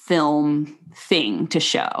film thing to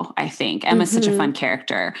show, I think. Emma's such a fun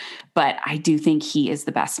character. But I do think he is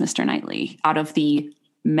the best Mr. Knightley out of the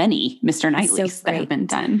many Mr. Knightleys that have been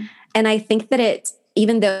done. And I think that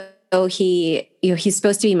even though he's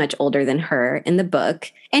supposed to be much older than her in the book,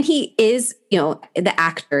 and he is, the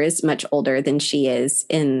actor is much older than she is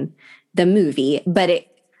in the movie, but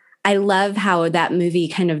I love how that movie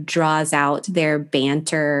kind of draws out their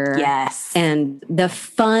banter and the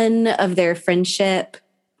fun of their friendship,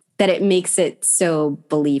 that it makes it so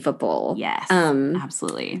believable. Yes,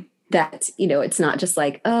 absolutely. That, it's not just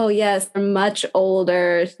like, oh, yes, a much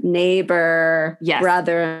older neighbor,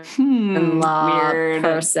 brother-in-law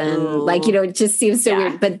person. Ooh. Like, it just seems so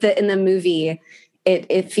weird. But in the movie,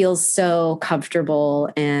 it feels so comfortable,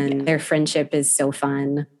 and their friendship is so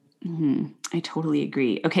fun. I totally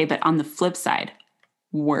agree. Okay, but on the flip side,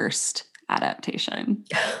 worst adaptation.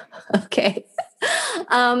 Okay.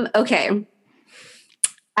 Okay.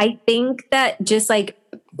 I think that just like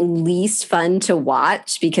least fun to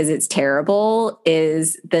watch because it's terrible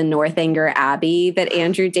is the Northanger Abbey that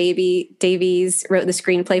Andrew Davies wrote the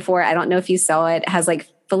screenplay for. I don't know if you saw it. It has like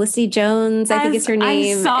Felicity Jones, I think is her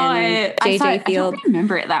name. I saw it. J.J. Field. I don't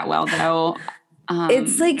remember it that well though.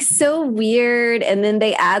 It's like so weird. And then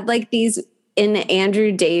they add like these, in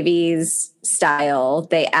Andrew Davies style,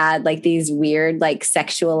 they add like these weird, like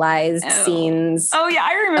sexualized scenes. Oh yeah,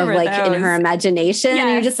 I remember of like those. In her imagination. And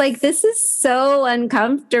you're just like, this is so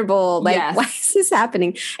uncomfortable. Like, why is this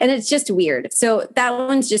happening? And it's just weird. So that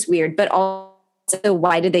one's just weird. But also,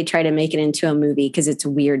 why did they try to make it into a movie? Because it's a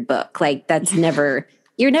weird book. Like, that's never,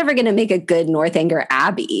 you're never going to make a good Northanger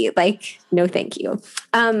Abbey. Like, no, thank you.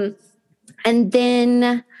 And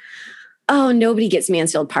then, nobody gets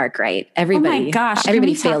Mansfield Park right. Everybody. Oh my gosh!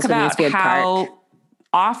 Everybody fails with Mansfield how Park.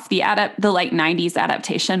 Off the like 90s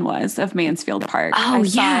adaptation was of Mansfield Park. Oh, I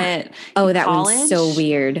saw it. That one's so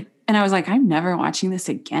weird. And I was like, I'm never watching this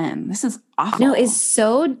again. This is awful. No, it's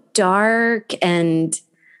so dark, and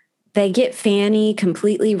they get Fanny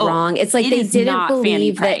completely wrong. It's like they didn't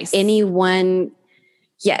believe that anyone.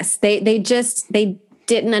 Yes, they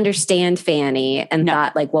didn't understand Fanny and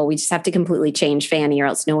thought like, well, we just have to completely change Fanny or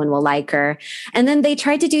else no one will like her. And then they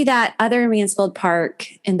tried to do that other Mansfield Park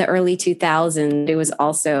in the early 2000s. It was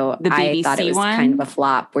also, the BBC I thought it was one? kind of a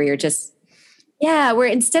flop where you're just, where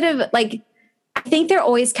instead of like think they're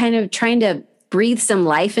always kind of trying to breathe some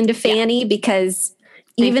life into Fanny because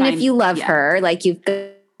even if you love her, like you've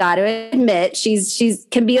got to admit she's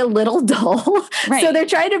can be a little dull. Right. So they're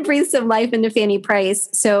trying to breathe some life into Fanny Price.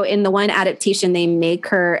 So in the one adaptation, they make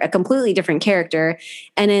her a completely different character.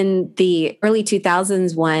 And in the early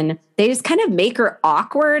 2000s one, they just kind of make her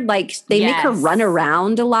awkward. Like they make her run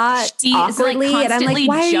around a lot awkwardly. And I'm like,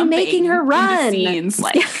 why are you making her run? Scenes,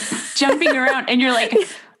 like jumping around. And you're like,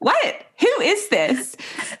 what? Who is this?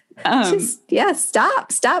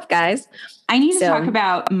 Stop, guys. I need to talk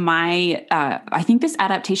about I think this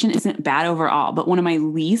adaptation isn't bad overall, but one of my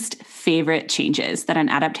least favorite changes that an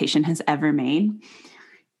adaptation has ever made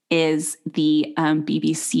is the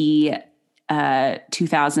BBC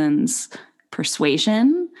 2000s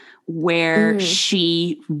Persuasion, where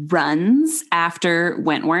she runs after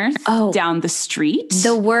Wentworth down the street.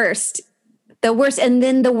 The worst. And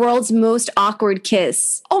then the world's most awkward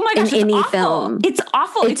kiss. Oh my gosh, in any awful. Film. It's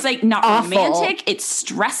awful. It's like not romantic. It's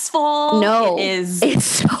stressful. No, it's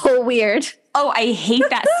so weird. Oh, I hate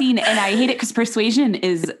that scene. And I hate it because Persuasion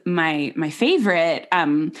is my favorite.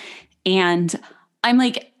 And I'm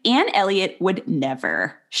like, Anne Elliot would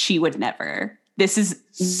never. This is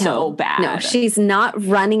so bad. No, she's not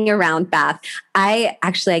running around Bath. I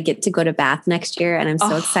get to go to Bath next year and I'm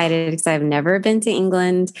so excited because I've never been to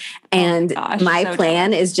England. And my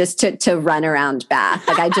plan is just to run around Bath.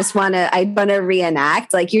 Like I want to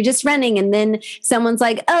reenact. Like you're just running and then someone's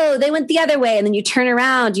like, oh, they went the other way. And then you turn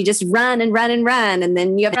around, you just run and run and run. And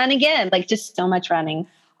then you have to run again. Like just so much running.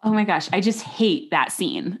 Oh my gosh, I just hate that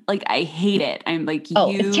scene. Like, I hate it. I'm like,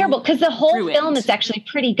 it's terrible because the whole film is actually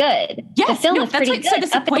pretty good. Yes, the film is that's pretty like good. So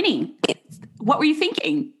disappointing. What were you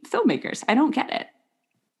thinking, filmmakers? I don't get it.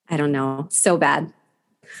 I don't know. So bad.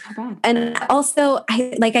 And also,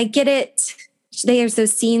 I get it. There's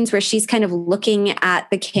those scenes where she's kind of looking at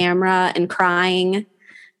the camera and crying,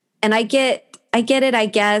 and I get it, I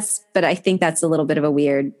guess, but I think that's a little bit of a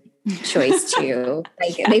weird choice too.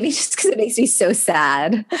 Like maybe just because it makes me so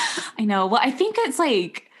sad. I know. Well, I think it's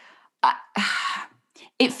like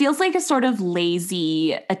it feels like a sort of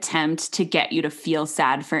lazy attempt to get you to feel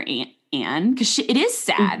sad for Anne because it is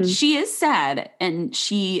sad. She is sad, and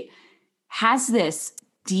she has this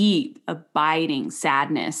deep, abiding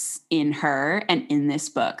sadness in her and in this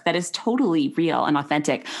book that is totally real and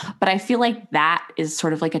authentic. But I feel like that is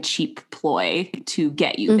sort of like a cheap ploy to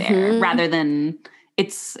get you there, rather than.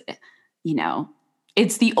 It's,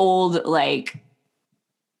 it's the old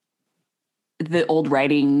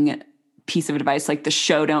writing piece of advice, like the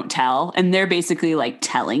show don't tell. And they're basically like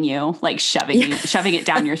telling you, like shoving it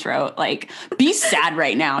down your throat. Like, be sad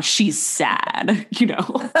right now. She's sad,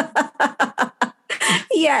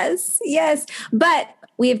 Yes. But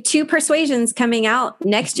we have 2 Persuasions coming out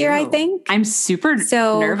next year, I think. I'm super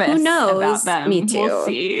nervous. Who knows? About them. Me too. We'll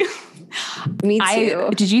see. Me too.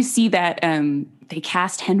 Did you see that they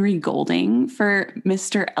cast Henry Golding for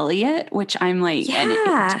Mr. Elliot, which I'm like, and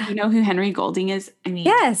do you know who Henry Golding is? I mean,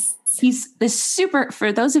 yes. He's this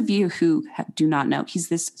for those of you who do not know, he's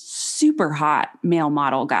this super hot male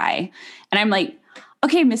model guy. And I'm like,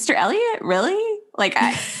 okay, Mr. Elliot, really? Like,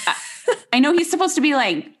 I know he's supposed to be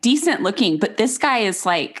like decent looking, but this guy is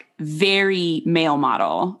like very male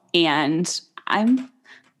model. And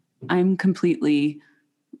I'm completely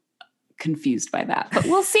confused by that, but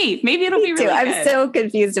we'll see. Maybe it'll be really good. I'm so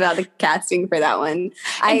confused about the casting for that one.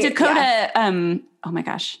 And Dakota, oh my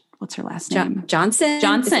gosh, what's her last name? Johnson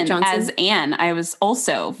as Anne. I was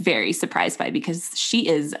also very surprised by because she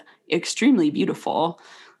is extremely beautiful.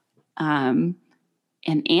 And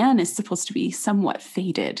Anne is supposed to be somewhat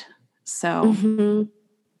faded. So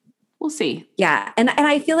we'll see. Yeah. And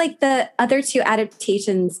I feel like the other 2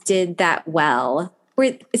 adaptations did that well.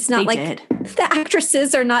 Where it's not the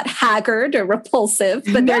actresses are not haggard or repulsive,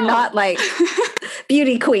 but they're not like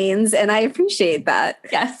beauty queens. And I appreciate that.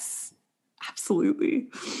 Yes, absolutely.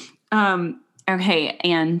 Okay.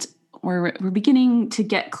 And we're beginning to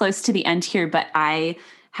get close to the end here, but I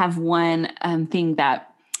have one thing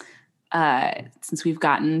that since we've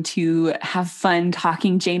gotten to have fun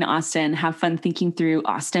talking Jane Austen, have fun thinking through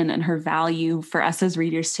Austen and her value for us as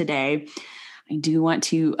readers today, I do want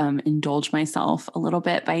to indulge myself a little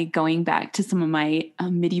bit by going back to some of my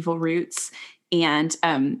medieval roots. And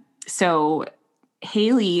so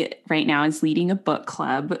Haley right now is leading a book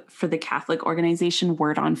club for the Catholic organization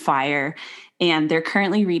Word on Fire. And they're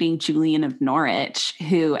currently reading Julian of Norwich,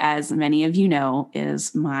 who, as many of you know,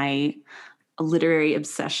 is my literary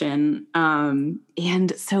obsession.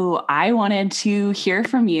 And so I wanted to hear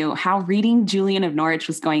from you how reading Julian of Norwich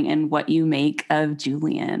was going and what you make of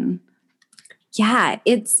Julian. Yeah,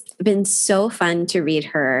 it's been so fun to read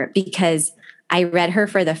her because I read her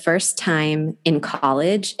for the first time in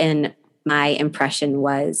college, and my impression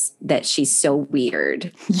was that she's so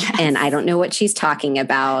weird. Yes. And I don't know what she's talking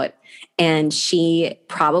about. And she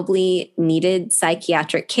probably needed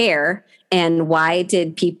psychiatric care. And why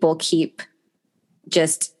did people keep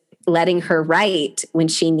just letting her write when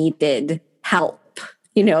she needed help?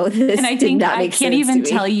 You know, this and I did think not I make can't sense even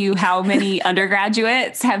to me. tell you how many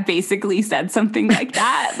undergraduates have basically said something like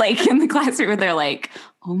that, like in the classroom where they're like,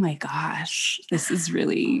 oh my gosh, this is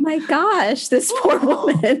really. Oh my gosh, this poor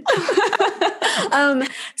woman.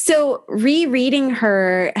 So rereading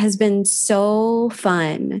her has been so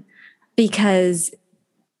fun because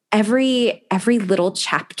every little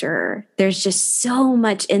chapter, there's just so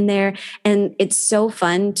much in there, and it's so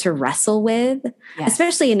fun to wrestle with, Yes.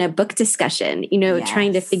 especially in a book discussion, you know,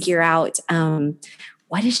 trying to figure out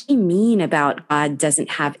what does she mean about God doesn't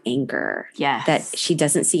have anger? Yes. That she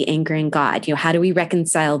doesn't see anger in God. You know, how do we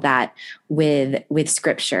reconcile that with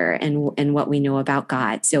scripture and what we know about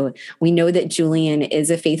God? So we know that Julian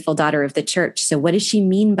is a faithful daughter of the church. So what does she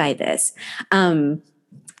mean by this?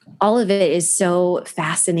 All of it is so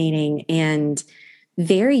fascinating and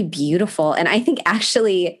very beautiful. And I think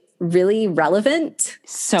actually really relevant.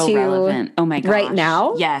 So relevant. Oh my gosh. Right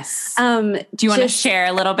now. Yes. Do you want to share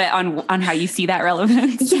a little bit on how you see that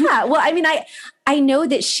relevance? Yeah. Well, I mean, I know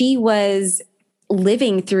that she was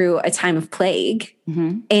living through a time of plague,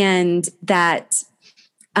 and that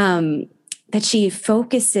she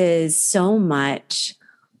focuses so much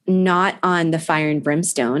not on the fire and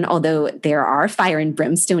brimstone, although there are fire and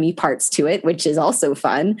brimstone-y parts to it, which is also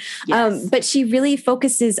fun. Yes. But she really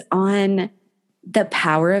focuses on the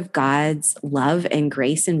power of God's love and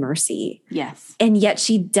grace and mercy. Yes. And yet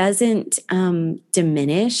she doesn't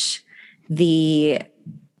diminish the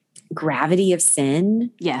gravity of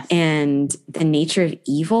sin and the nature of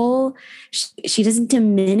evil. She doesn't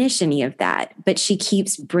diminish any of that, but she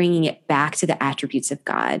keeps bringing it back to the attributes of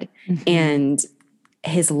God and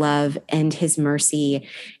his love and his mercy,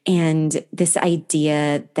 and this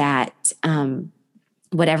idea that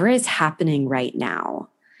whatever is happening right now,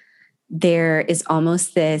 there is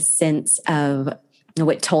almost this sense of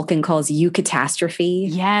what Tolkien calls eucatastrophe.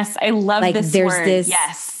 Yes, I love this word.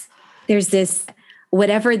 There's this,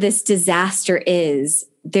 whatever this disaster is,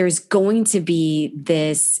 there's going to be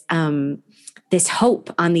this this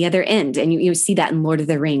hope on the other end. And you see that in Lord of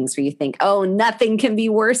the Rings, where you think, oh, nothing can be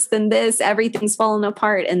worse than this. Everything's fallen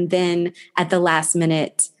apart. And then at the last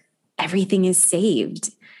minute, everything is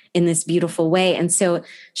saved in this beautiful way. And so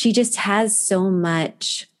she just has so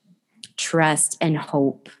much trust and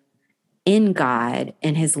hope in God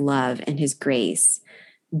and his love and his grace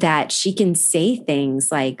that she can say things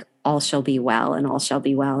like, all shall be well, and all shall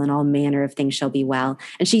be well, and all manner of things shall be well.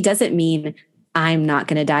 And she doesn't mean I'm not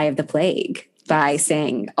going to die of the plague by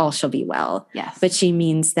saying all shall be well. Yes. But she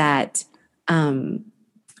means that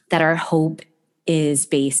that our hope is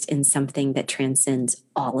based in something that transcends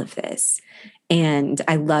all of this. And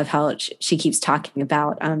I love how she keeps talking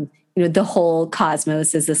about the whole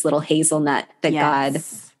cosmos is this little hazelnut that God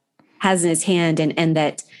has in his hand, and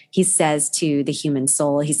that he says to the human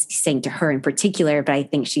soul, he's saying to her in particular, but I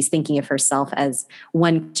think she's thinking of herself as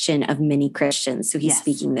one Christian of many Christians. So he's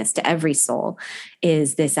speaking this to every soul,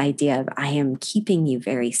 is this idea of, I am keeping you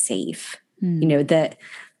very safe. You know, that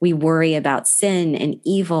we worry about sin and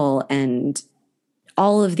evil and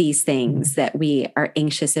all of these things that we are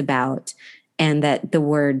anxious about, and that the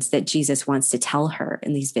words that Jesus wants to tell her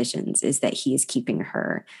in these visions is that he is keeping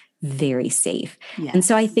her very safe. Yes. And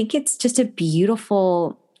so I think it's just a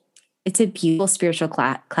beautiful spiritual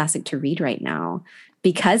classic to read right now,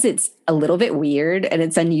 because it's a little bit weird and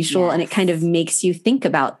it's unusual, and it kind of makes you think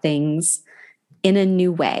about things in a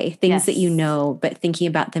new way, things that you know, but thinking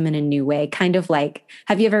about them in a new way. Kind of like,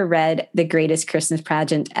 have you ever read The Greatest Christmas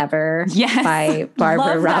Pageant Ever by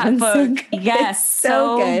Barbara Robinson? That book. Yes,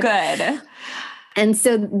 so good. And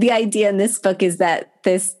so the idea in this book is that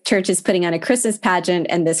this church is putting on a Christmas pageant,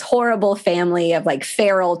 and this horrible family of like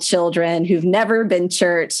feral children who've never been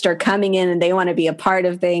churched are coming in, and they want to be a part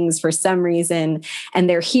of things for some reason. And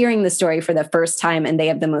they're hearing the story for the first time, and they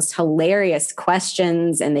have the most hilarious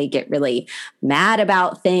questions, and they get really mad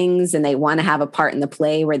about things, and they want to have a part in the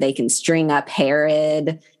play where they can string up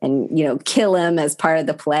Herod and, you know, kill him as part of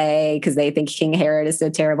the play because they think King Herod is so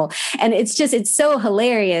terrible. And it's so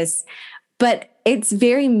hilarious. But it's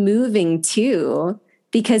very moving too,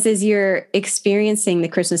 because as you're experiencing the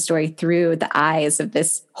Christmas story through the eyes of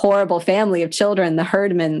this horrible family of children, the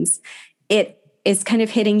Herdmans, it is kind of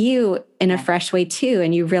hitting you in a fresh way too.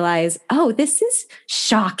 And you realize, oh, this is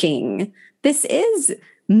shocking. This is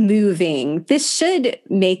moving. This should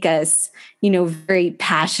make us, very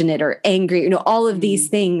passionate or angry, all of these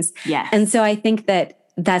things. Yes. And so I think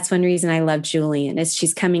that's one reason I love Julian is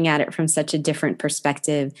she's coming at it from such a different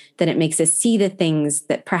perspective that it makes us see the things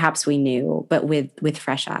that perhaps we knew, but with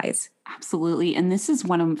fresh eyes. Absolutely. And this is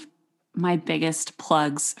one of my biggest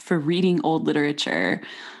plugs for reading old literature,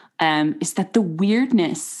 is that the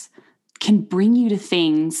weirdness can bring you to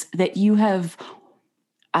things that you have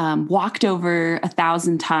walked over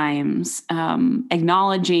 1,000 times,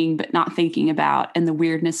 acknowledging but not thinking about, and the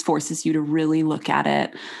weirdness forces you to really look at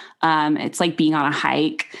it. It's like being on a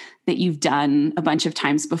hike that you've done a bunch of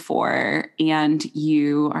times before, and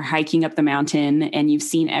you are hiking up the mountain and you've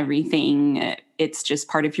seen everything. It's just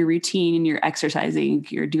part of your routine. You're exercising,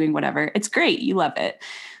 you're doing whatever. It's great. You love it.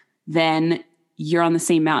 Then you're on the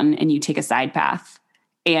same mountain and you take a side path,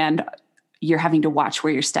 and you're having to watch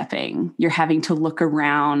where you're stepping. You're having to look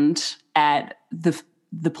around at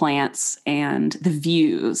the plants and the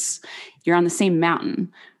views. You're on the same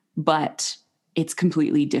mountain, but it's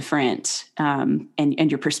completely different. And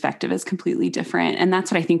your perspective is completely different. And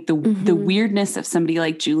that's what I think the weirdness of somebody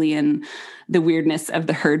like Julian, the weirdness of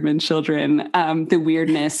the Herdman children, the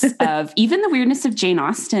weirdness of even the weirdness of Jane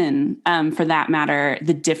Austen, for that matter,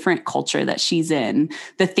 the different culture that she's in,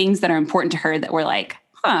 the things that are important to her that we're like,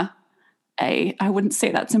 I wouldn't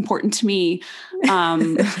say that's important to me.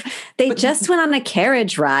 They just went on a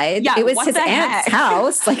carriage ride. Yeah, it was his aunt's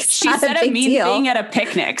house. Like, she said a mean thing at a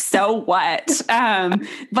picnic. So what?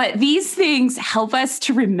 But these things help us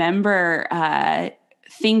to remember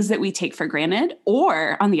things that we take for granted,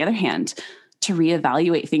 or on the other hand, to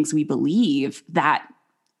reevaluate things we believe that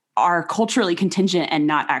are culturally contingent and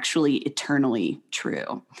not actually eternally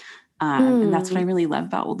true. And that's what I really love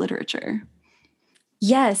about old literature.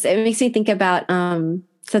 Yes, it makes me think about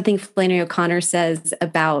something Flannery O'Connor says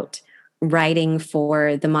about writing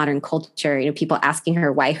for the modern culture. People asking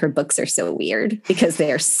her why her books are so weird, because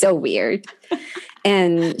they are so weird.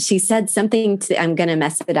 And she said something I'm going to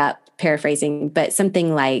mess it up paraphrasing, but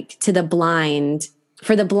something like, for the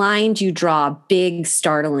blind, you draw big,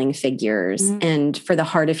 startling figures, and for the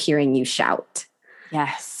hard of hearing, you shout.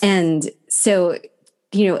 Yes. And so,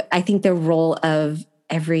 I think the role of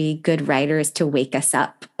every good writer is to wake us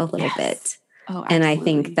up a little bit. Oh, and I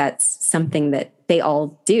think that's something that they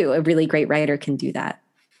all do. A really great writer can do that.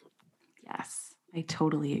 Yes, I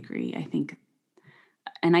totally agree. I think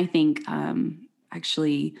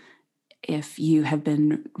actually, if you have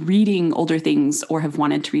been reading older things or have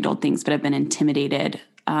wanted to read old things but have been intimidated,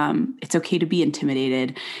 it's okay to be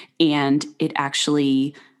intimidated. And it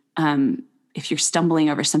actually, if you're stumbling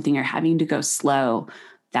over something or having to go slow,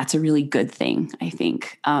 that's a really good thing, I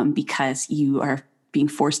think, because you are being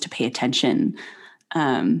forced to pay attention.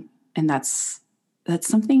 And that's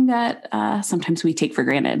something that sometimes we take for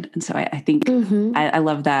granted. And so I think I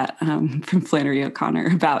love that from Flannery O'Connor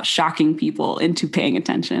about shocking people into paying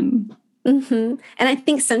attention. And I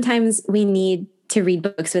think sometimes we need to read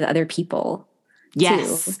books with other people.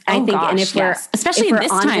 Yes. Too. I think, and if we're, especially in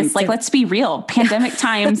this time, like, let's be real, pandemic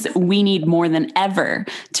times, we need more than ever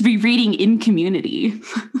to be reading in community.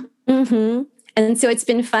 And so it's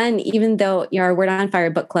been fun, even though our Word on Fire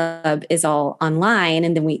book club is all online,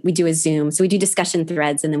 and then we do a Zoom. So we do discussion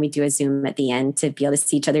threads, and then we do a Zoom at the end to be able to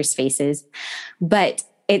see each other's faces. But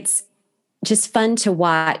it's just fun to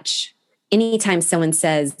watch anytime someone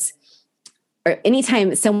says, or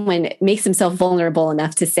anytime someone makes himself vulnerable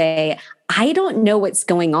enough to say, I don't know what's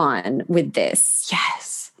going on with this.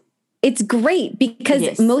 Yes. It's great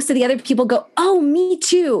because most of the other people go, oh, me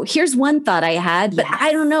too. Here's one thought I had, but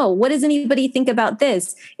I don't know. What does anybody think about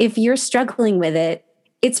this? If you're struggling with it,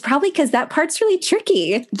 it's probably because that part's really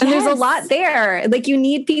tricky. And there's a lot there. Like, you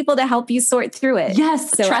need people to help you sort through it.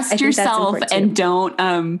 Yes. So trust yourself and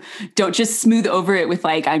don't just smooth over it with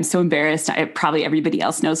like, I'm so embarrassed. Probably everybody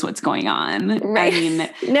else knows what's going on. Right. I mean,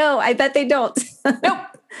 no, I bet they don't.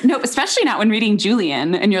 Nope. Especially not when reading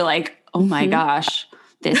Julian and you're like, oh my gosh,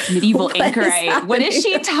 this medieval anchorite. What is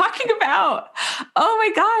she talking about? Oh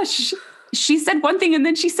my gosh. She said one thing and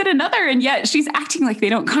then she said another, and yet she's acting like they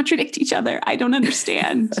don't contradict each other. I don't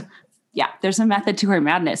understand. Yeah, there's a method to her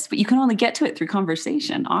madness, but you can only get to it through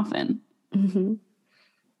conversation often.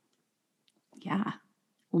 Yeah.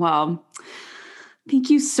 Well, thank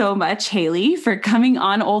you so much, Haley, for coming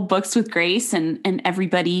on Old Books with Grace. And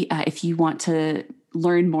everybody, if you want to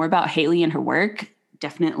learn more about Haley and her work,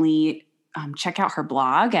 definitely check out her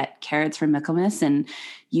blog at Carrots from Michaelmas, and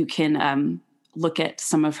you can look at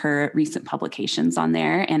some of her recent publications on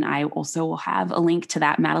there. And I also will have a link to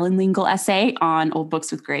that Madeleine L'Engle essay on Old Books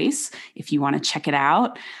with Grace if you want to check it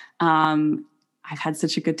out. I've had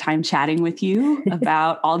such a good time chatting with you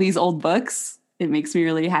about all these old books. It makes me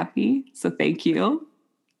really happy. So thank you.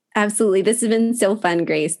 Absolutely. This has been so fun,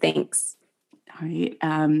 Grace. Thanks. All right.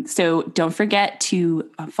 So don't forget to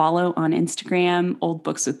follow on Instagram, Old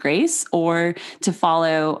Books with Grace, or to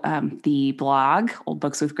follow the blog,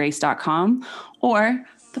 oldbookswithgrace.com, or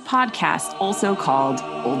the podcast, also called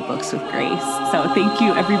Old Books with Grace. So thank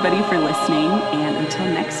you, everybody, for listening. And until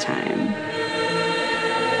next time.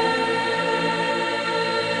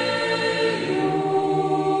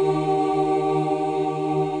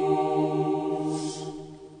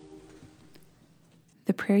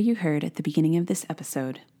 The prayer you heard at the beginning of this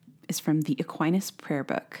episode is from the Aquinas Prayer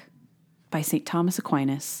Book by St. Thomas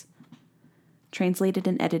Aquinas, translated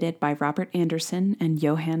and edited by Robert Anderson and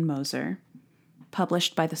Johann Moser,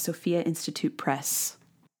 published by the Sophia Institute Press.